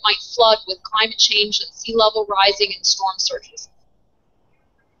area that might flood with climate change and sea level rising and storm surges.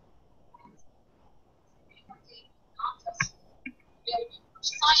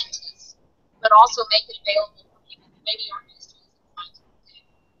 Scientists, but also make it available for people who maybe aren't used to it.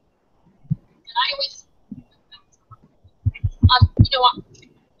 And I always,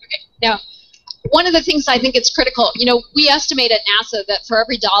 okay, now, one of the things I think it's critical, we estimate at NASA that for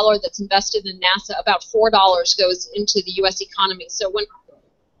every dollar that's invested in NASA, about $4 goes into the U.S. economy. So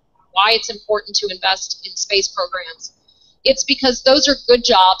why it's important to invest in space programs, it's because those are good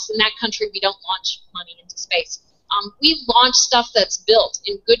jobs. In that country, we don't launch money into space. We launch stuff that's built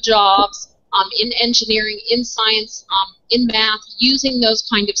in good jobs, in engineering, in science, in math, using those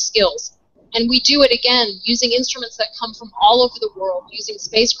kind of skills. And we do it, again, using instruments that come from all over the world, using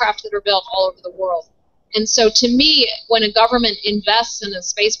spacecraft that are built all over the world. And so to me, when a government invests in a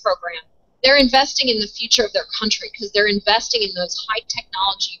space program, they're investing in the future of their country because they're investing in those high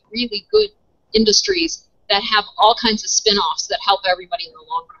technology, really good industries that have all kinds of spin-offs that help everybody in the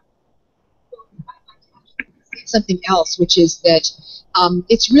long run. Something else, which is that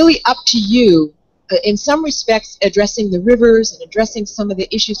it's really up to you. In some respects, addressing the rivers and addressing some of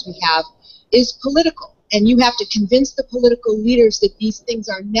the issues we have is political, and you have to convince the political leaders that these things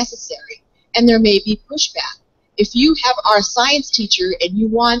are necessary, and there may be pushback. If you have our science teacher and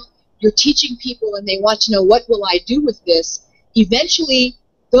you're teaching people and they want to know, what will I do with this, eventually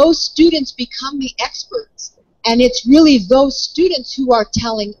those students become the experts, and it's really those students who are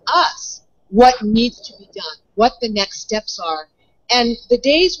telling us what needs to be done, what the next steps are. And the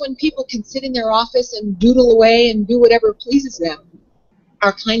days when people can sit in their office and doodle away and do whatever pleases them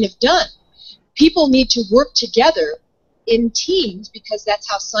are kind of done. People need to work together in teams because that's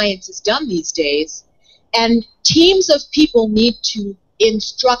how science is done these days. And teams of people need to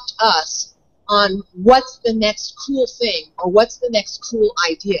instruct us on what's the next cool thing or what's the next cool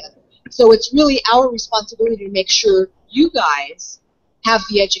idea. So it's really our responsibility to make sure you guys have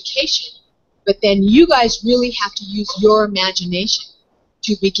the education, but then you guys really have to use your imagination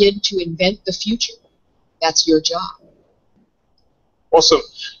to begin to invent the future. That's your job. Awesome.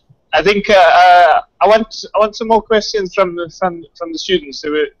 I think I want some more questions from the students.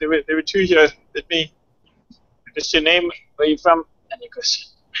 There were two here. Let me. What's your name? Where are you from? Any question?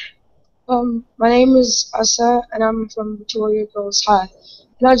 My name is Asa, and I'm from Victoria Girls High.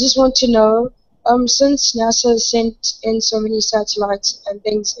 And I just want to know, since NASA has sent in so many satellites and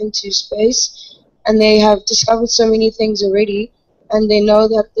things into space, and they have discovered so many things already, and they know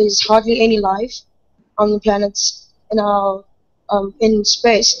that there's hardly any life on the planets in our in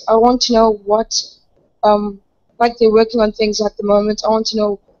space. I want to know what, like they're working on things at the moment. I want to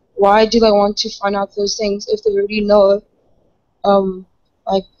know, why do they want to find out those things if they already know,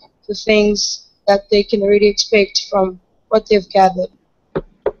 like the things that they can already expect from what they've gathered?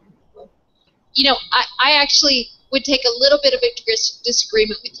 I actually would take a little bit of a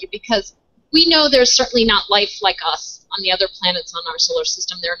disagreement with you, because we know there's certainly not life like us on the other planets on our solar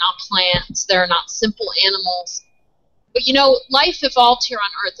system. They're not plants. They're not simple animals. But, life evolved here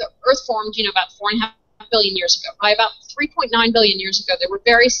on Earth. Earth formed, about 4.5 billion years ago. By about 3.9 billion years ago, there were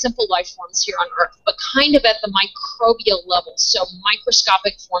very simple life forms here on Earth, but kind of at the microbial level, so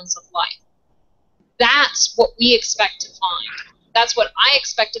microscopic forms of life. That's what we expect to find. That's what I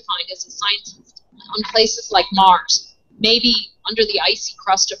expect to find as a scientist on places like Mars, maybe under the icy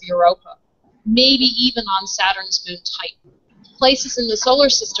crust of Europa, maybe even on Saturn's moon Titan. Places in the solar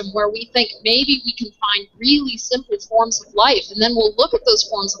system where we think maybe we can find really simple forms of life, and then we'll look at those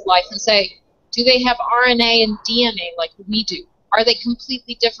forms of life and say, do they have RNA and DNA like we do? Are they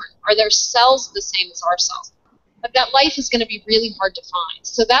completely different? Are their cells the same as our cells? But that life is going to be really hard to find.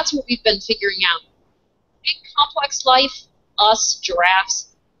 So that's what we've been figuring out. Big complex life, us,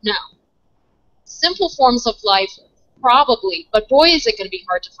 giraffes, no. Simple forms of life, probably, but boy, is it going to be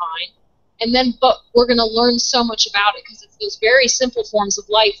hard to find. And then, but we're going to learn so much about it, because it's those very simple forms of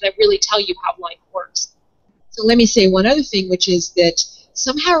life that really tell you how life works. So let me say one other thing, which is that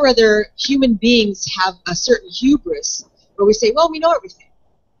somehow or other human beings have a certain hubris where we say, well, we know everything.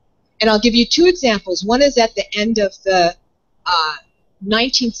 And I'll give you two examples. One is at the end of the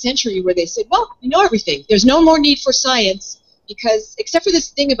 19th century, where they said, well, we know everything. There's no more need for science, because except for this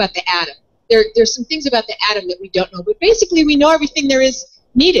thing about the atom. There's some things about the atom that we don't know, but basically we know everything there is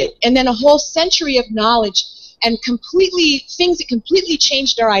needed. And then a whole century of knowledge and things that completely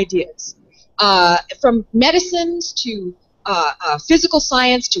changed our ideas, from medicines to physical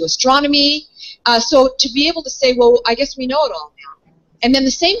science to astronomy. So to be able to say, well, I guess we know it all now. And then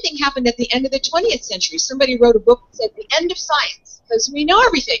the same thing happened at the end of the 20th century. Somebody wrote a book that said the end of science, because we know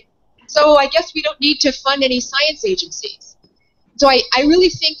everything. So I guess we don't need to fund any science agencies. So I really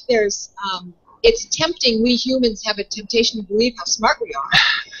think there's, it's tempting, we humans have a temptation to believe how smart we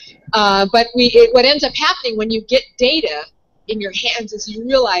are. But what ends up happening when you get data in your hands is you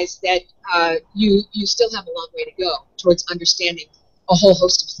realize that you still have a long way to go towards understanding a whole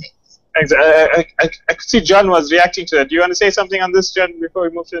host of things. Thanks. I could see John was reacting to that. Do you want to say something on this, John, before we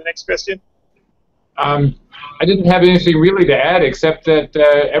move to the next question? I didn't have anything really to add except that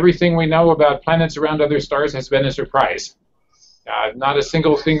everything we know about planets around other stars has been a surprise. Not a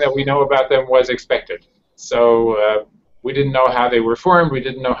single thing that we know about them was expected. So we didn't know how they were formed. We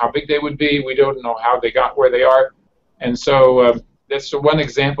didn't know how big they would be. We don't know how they got where they are. And so that's one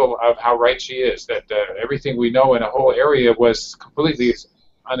example of how right she is, that everything we know in a whole area was completely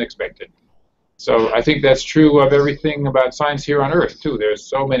unexpected. So I think that's true of everything about science here on Earth, too. There's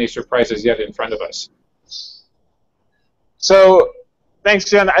so many surprises yet in front of us. So thanks,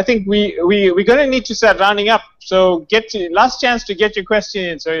 John. I think we're going to need to start rounding up. So last chance to get your question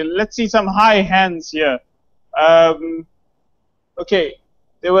in. So let's see some high hands here. Okay,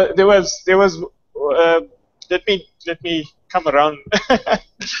 there was. Let me come around.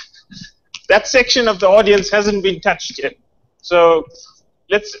 That section of the audience hasn't been touched yet. So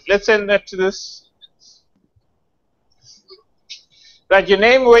let's end that to this. Right, your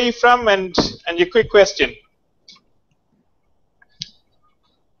name, where you from, and your quick question.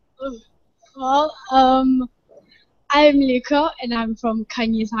 Well, I'm Liko, and I'm from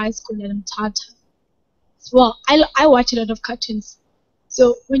Kanyes High School in Tata. Well, I watch a lot of cartoons.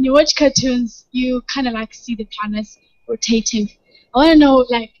 So when you watch cartoons, you kind of like see the planets rotating. I want to know,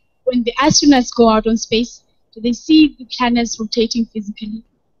 like, when the astronauts go out on space, do they see the planets rotating physically?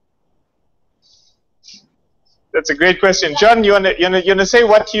 That's a great question, John. You wanna say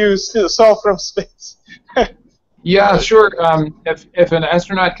what you saw from space? Yeah, sure. If an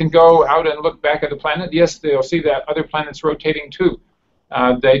astronaut can go out and look back at the planet, yes, they'll see that other planets rotating too.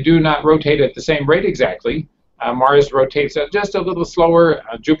 They do not rotate at the same rate exactly. Mars rotates just a little slower.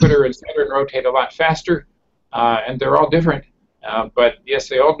 Jupiter and Saturn rotate a lot faster, and they're all different. But yes,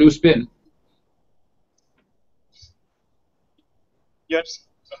 they all do spin. Yes.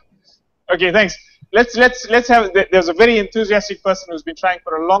 Okay, thanks. Let's have. There's a very enthusiastic person who's been trying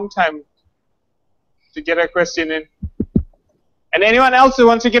for a long time to get a question in. And anyone else who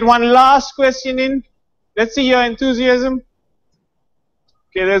wants to get one last question in? Let's see your enthusiasm.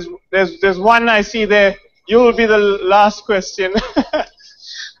 Okay, there's one I see there. You will be the last question.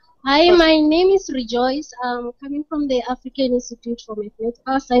 Hi, my name is Rejoice. I'm coming from the African Institute for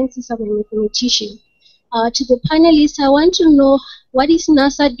Mathematical Sciences. I'm a mathematician. To the panelists, I want to know, what is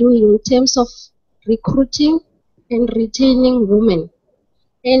NASA doing in terms of recruiting and retaining women?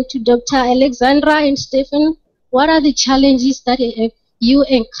 And to Dr. Alexandra and Stefan, what are the challenges that you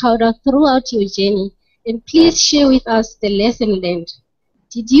encounter throughout your journey? And please share with us the lesson learned.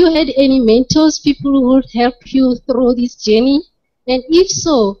 Did you have any mentors, people who would help you through this journey? And if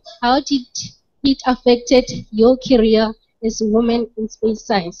so, how did it affected your career as a woman in space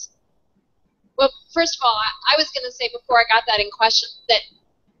science? Well, first of all, I was going to say before I got that in question that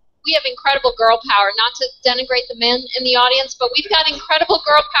we have incredible girl power, not to denigrate the men in the audience, but we've got incredible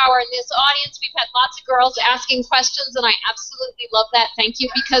girl power in this audience. We've had lots of girls asking questions, and I absolutely love that. Thank you,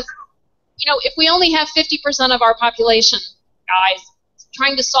 because, you know, if we only have 50% of our population, guys,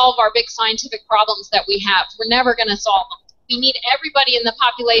 trying to solve our big scientific problems that we have, we're never going to solve them. We need everybody in the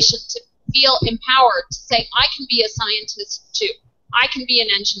population to feel empowered to say, I can be a scientist too. I can be an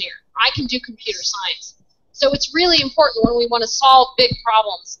engineer. I can do computer science. So it's really important when we want to solve big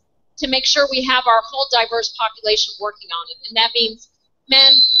problems to make sure we have our whole diverse population working on it. And that means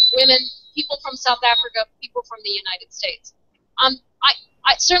men, women, people from South Africa, people from the United States.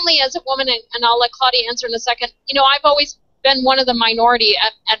 I certainly, as a woman, and I'll let Claudia answer in a second, you know, I've always been one of the minority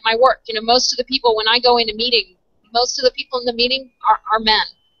at my work. You know, most of the people, when I go in a meeting, most of the people in the meeting are men.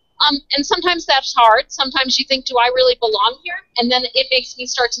 And sometimes that's hard. Sometimes you think, do I really belong here? And then it makes me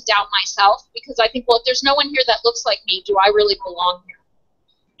start to doubt myself, because I think, well, if there's no one here that looks like me, do I really belong here?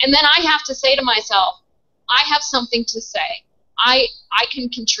 And then I have to say to myself, I have something to say. I can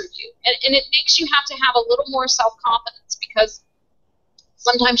contribute. And it makes you have to have a little more self-confidence, because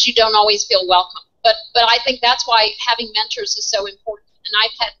sometimes you don't always feel welcome. But I think that's why having mentors is so important. And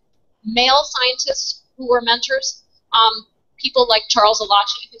I've had male scientists who were mentors, people like Charles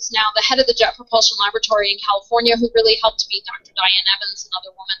Alachi, who's now the head of the Jet Propulsion Laboratory in California, who really helped me, Dr. Diane Evans, another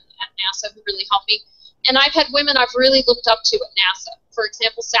woman at NASA who really helped me. And I've had women I've really looked up to at NASA. For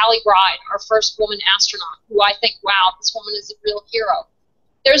example, Sally Ride, our first woman astronaut, who I think, wow, this woman is a real hero.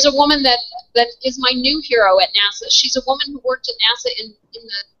 There's a woman that is my new hero at NASA. She's a woman who worked at NASA in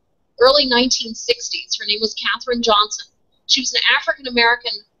the early 1960s. Her name was Katherine Johnson. She was an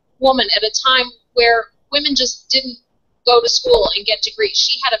African-American woman at a time where women just didn't go to school and get degrees.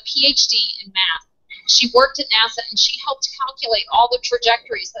 She had a PhD in math. She worked at NASA, and she helped calculate all the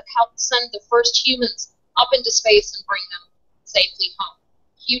trajectories that helped send the first humans up into space and bring them safely home.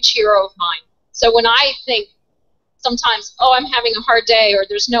 Huge hero of mine. So when I think sometimes, oh, I'm having a hard day, or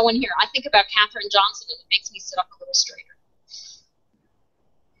there's no one here, I think about Katherine Johnson, and it makes me sit up a little straighter.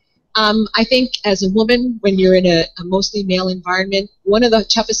 I think as a woman, when you're in a mostly male environment, one of the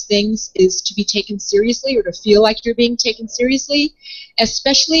toughest things is to be taken seriously, or to feel like you're being taken seriously,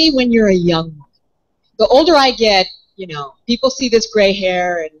 especially when you're a young woman. The older I get, you know, people see this gray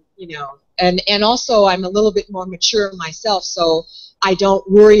hair, and you know, and also I'm a little bit more mature myself, so I don't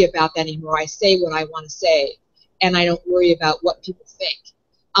worry about that anymore. I say what I want to say, and I don't worry about what people think.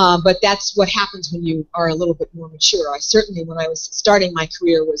 But that's what happens when you are a little bit more mature. I certainly, when I was starting my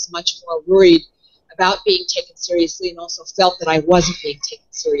career, was much more worried about being taken seriously, and also felt that I wasn't being taken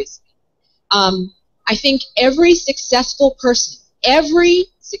seriously. I think every successful person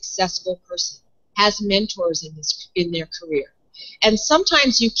has mentors in their career. And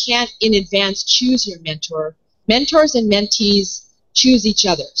sometimes you can't in advance choose your mentor. Mentors and mentees choose each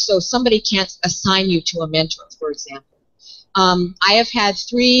other. So somebody can't assign you to a mentor, for example. I have had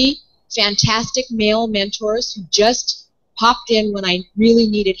 3 fantastic male mentors who just popped in when I really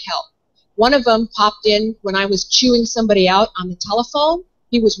needed help. One of them popped in when I was chewing somebody out on the telephone.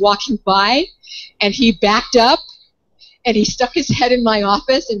 He was walking by, and he backed up, and he stuck his head in my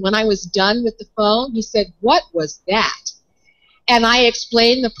office, and when I was done with the phone, he said, "What was that?" And I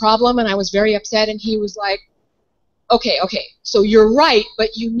explained the problem, and I was very upset, and he was like, okay, so you're right,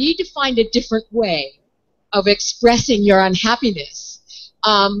 but you need to find a different way of expressing your unhappiness.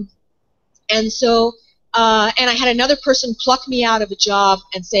 And I had another person pluck me out of a job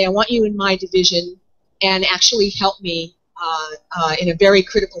and say, I want you in my division, and actually help me in a very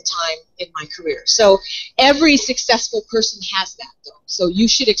critical time in my career. So every successful person has that, though. So you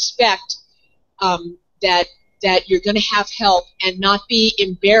should expect that you're going to have help, and not be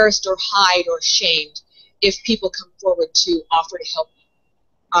embarrassed or hide or shamed if people come forward to offer to help you,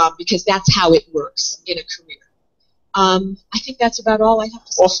 because that's how it works in a career. I think that's about all I have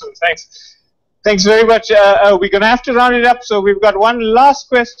to say. Awesome, thanks. Thanks very much. We're going to have to round it up, so we've got one last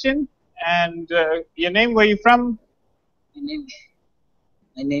question. And your name, where are you from?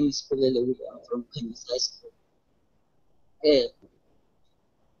 My name is Polele Uga. I'm from Kenya High School.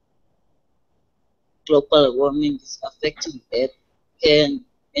 Global warming is affecting Earth, and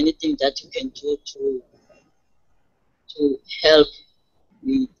anything that you can do to help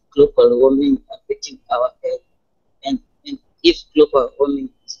with global warming affecting our Earth, and if global warming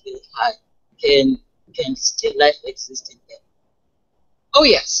is very high, can still life exist in Earth? Oh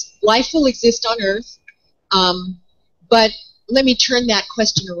yes, life will exist on Earth, but let me turn that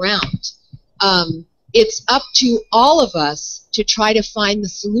question around. It's up to all of us to try to find the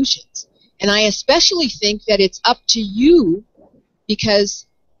solutions. And I especially think that it's up to you, because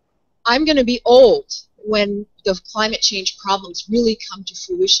I'm going to be old when the climate change problems really come to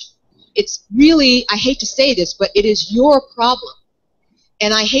fruition. It's really, I hate to say this, but it is your problem.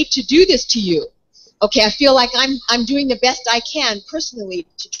 And I hate to do this to you. Okay, I feel like I'm doing the best I can personally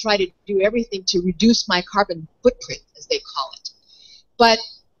to try to do everything to reduce my carbon footprint, as they call it. But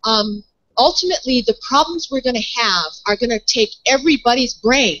ultimately, the problems we're going to have are going to take everybody's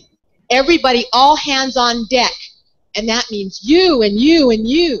brain. Everybody, all hands on deck. And that means you and you and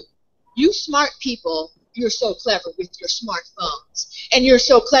you. You smart people, you're so clever with your smartphones. And you're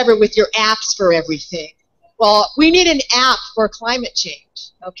so clever with your apps for everything. Well, we need an app for climate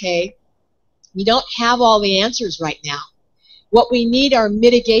change, okay? We don't have all the answers right now. What we need are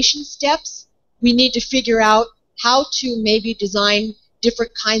mitigation steps. We need to figure out how to maybe design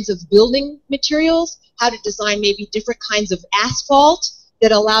different kinds of building materials, how to design maybe different kinds of asphalt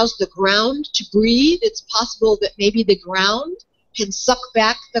that allows the ground to breathe. It's possible that maybe the ground can suck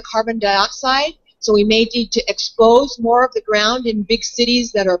back the carbon dioxide, so we may need to expose more of the ground in big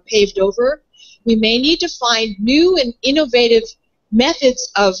cities that are paved over. We may need to find new and innovative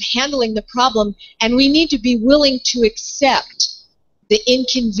methods of handling the problem, and we need to be willing to accept the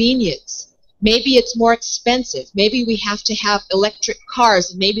inconvenience. Maybe it's more expensive. Maybe we have to have electric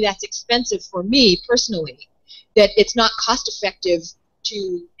cars, and maybe that's expensive for me personally, that it's not cost effective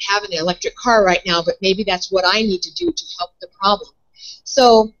to have an electric car right now, but maybe that's what I need to do to help the problem.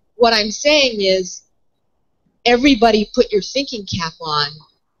 So what I'm saying is, everybody put your thinking cap on,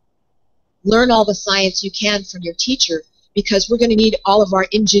 learn all the science you can from your teacher, because we're going to need all of our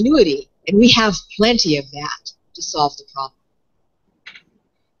ingenuity, and we have plenty of that to solve the problem.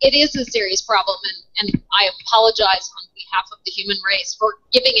 It is a serious problem, and I apologize on behalf of the human race for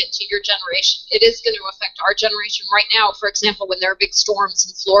giving it to your generation. It is going to affect our generation right now. For example, when there are big storms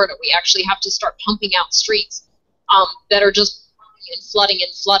in Florida, we actually have to start pumping out streets that are just flooding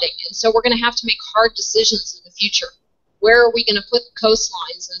and flooding. And so we're going to have to make hard decisions in the future. Where are we going to put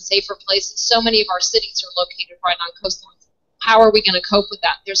coastlines in safer places? So many of our cities are located right on coastlines. How are we going to cope with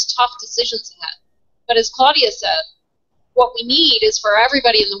that? There's tough decisions ahead. But as Claudia said, what we need is for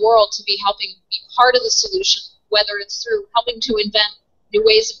everybody in the world to be helping be part of the solution, whether it's through helping to invent new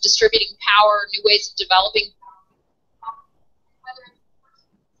ways of distributing power, new ways of developing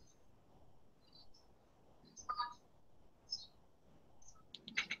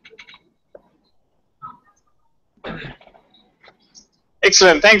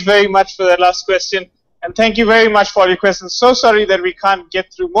Excellent. Thanks very much for that last question. And thank you very much for all your questions. So sorry that we can't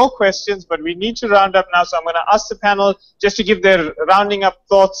get through more questions, but we need to round up now. So I'm going to ask the panel just to give their rounding up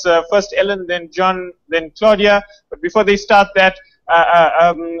thoughts. First Ellen, then John, then Claudia. But before they start that,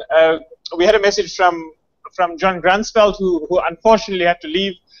 we had a message from John Grunsfeld, who unfortunately had to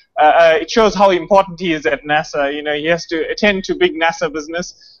leave. It shows how important he is at NASA. You know, he has to attend to big NASA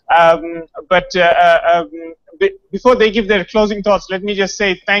business. Before they give their closing thoughts, let me just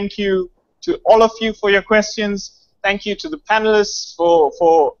say thank you to all of you for your questions. Thank you to the panelists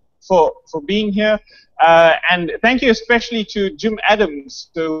for being here. And thank you especially to Jim Adams,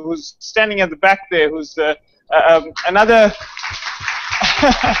 who's standing at the back there, who's another...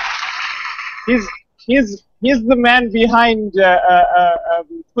 he's the man behind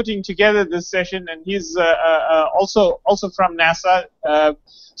putting together this session, and he's also from NASA.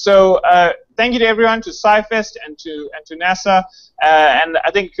 Thank you to everyone, to Scifest and to NASA. And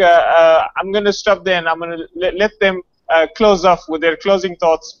I think I'm going to stop there, and I'm going to let them close off with their closing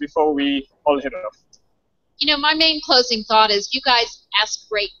thoughts before we all head off. You know, my main closing thought is you guys ask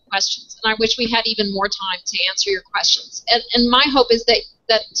great questions, and I wish we had even more time to answer your questions. And my hope is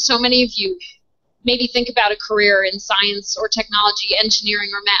that so many of you maybe think about a career in science or technology, engineering,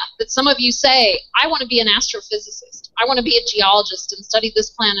 or math, that some of you say, I want to be an astrophysicist. I want to be a geologist and study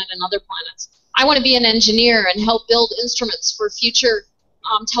this planet and other planets. I want to be an engineer and help build instruments for future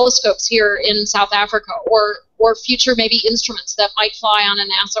telescopes here in South Africa, or future maybe instruments that might fly on a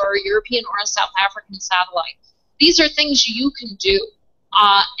NASA or a European or a South African satellite. These are things you can do.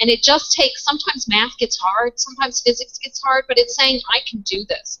 And it just takes, sometimes math gets hard, sometimes physics gets hard, but it's saying, I can do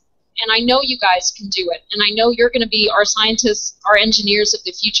this. And I know you guys can do it. And I know you're going to be our scientists, our engineers of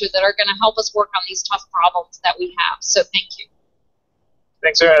the future that are going to help us work on these tough problems that we have. So thank you.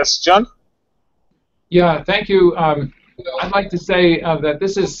 Thanks very much. John? Yeah, thank you. I'd like to say that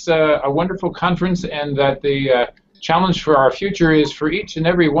this is a wonderful conference, and that the challenge for our future is for each and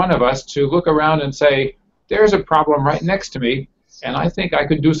every one of us to look around and say, there's a problem right next to me, and I think I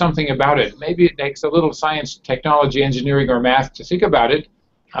could do something about it. Maybe it takes a little science, technology, engineering, or math to think about it,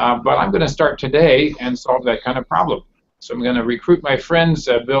 but I'm going to start today and solve that kind of problem. So I'm going to recruit my friends,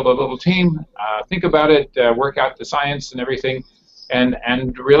 build a little team, think about it, work out the science and everything,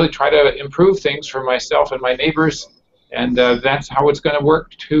 and really try to improve things for myself and my neighbors. And that's how it's going to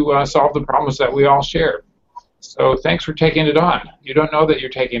work to solve the problems that we all share. So thanks for taking it on. You don't know that you're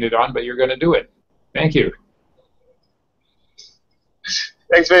taking it on, but you're going to do it. Thank you.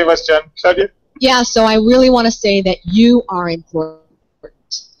 Thanks very much, John. Claudia? Yeah, so I really want to say that you are important.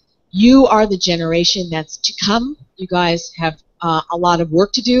 You are the generation that's to come. You guys have a lot of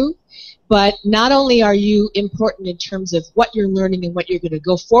work to do. But not only are you important in terms of what you're learning and what you're going to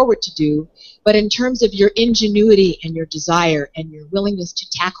go forward to do, but in terms of your ingenuity and your desire and your willingness to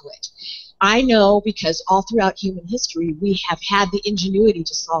tackle it. I know because all throughout human history we have had the ingenuity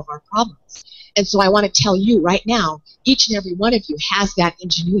to solve our problems. And so I want to tell you right now, each and every one of you has that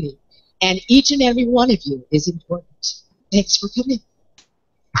ingenuity. And each and every one of you is important. Thanks for coming.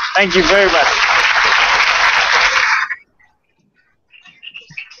 Thank you very much.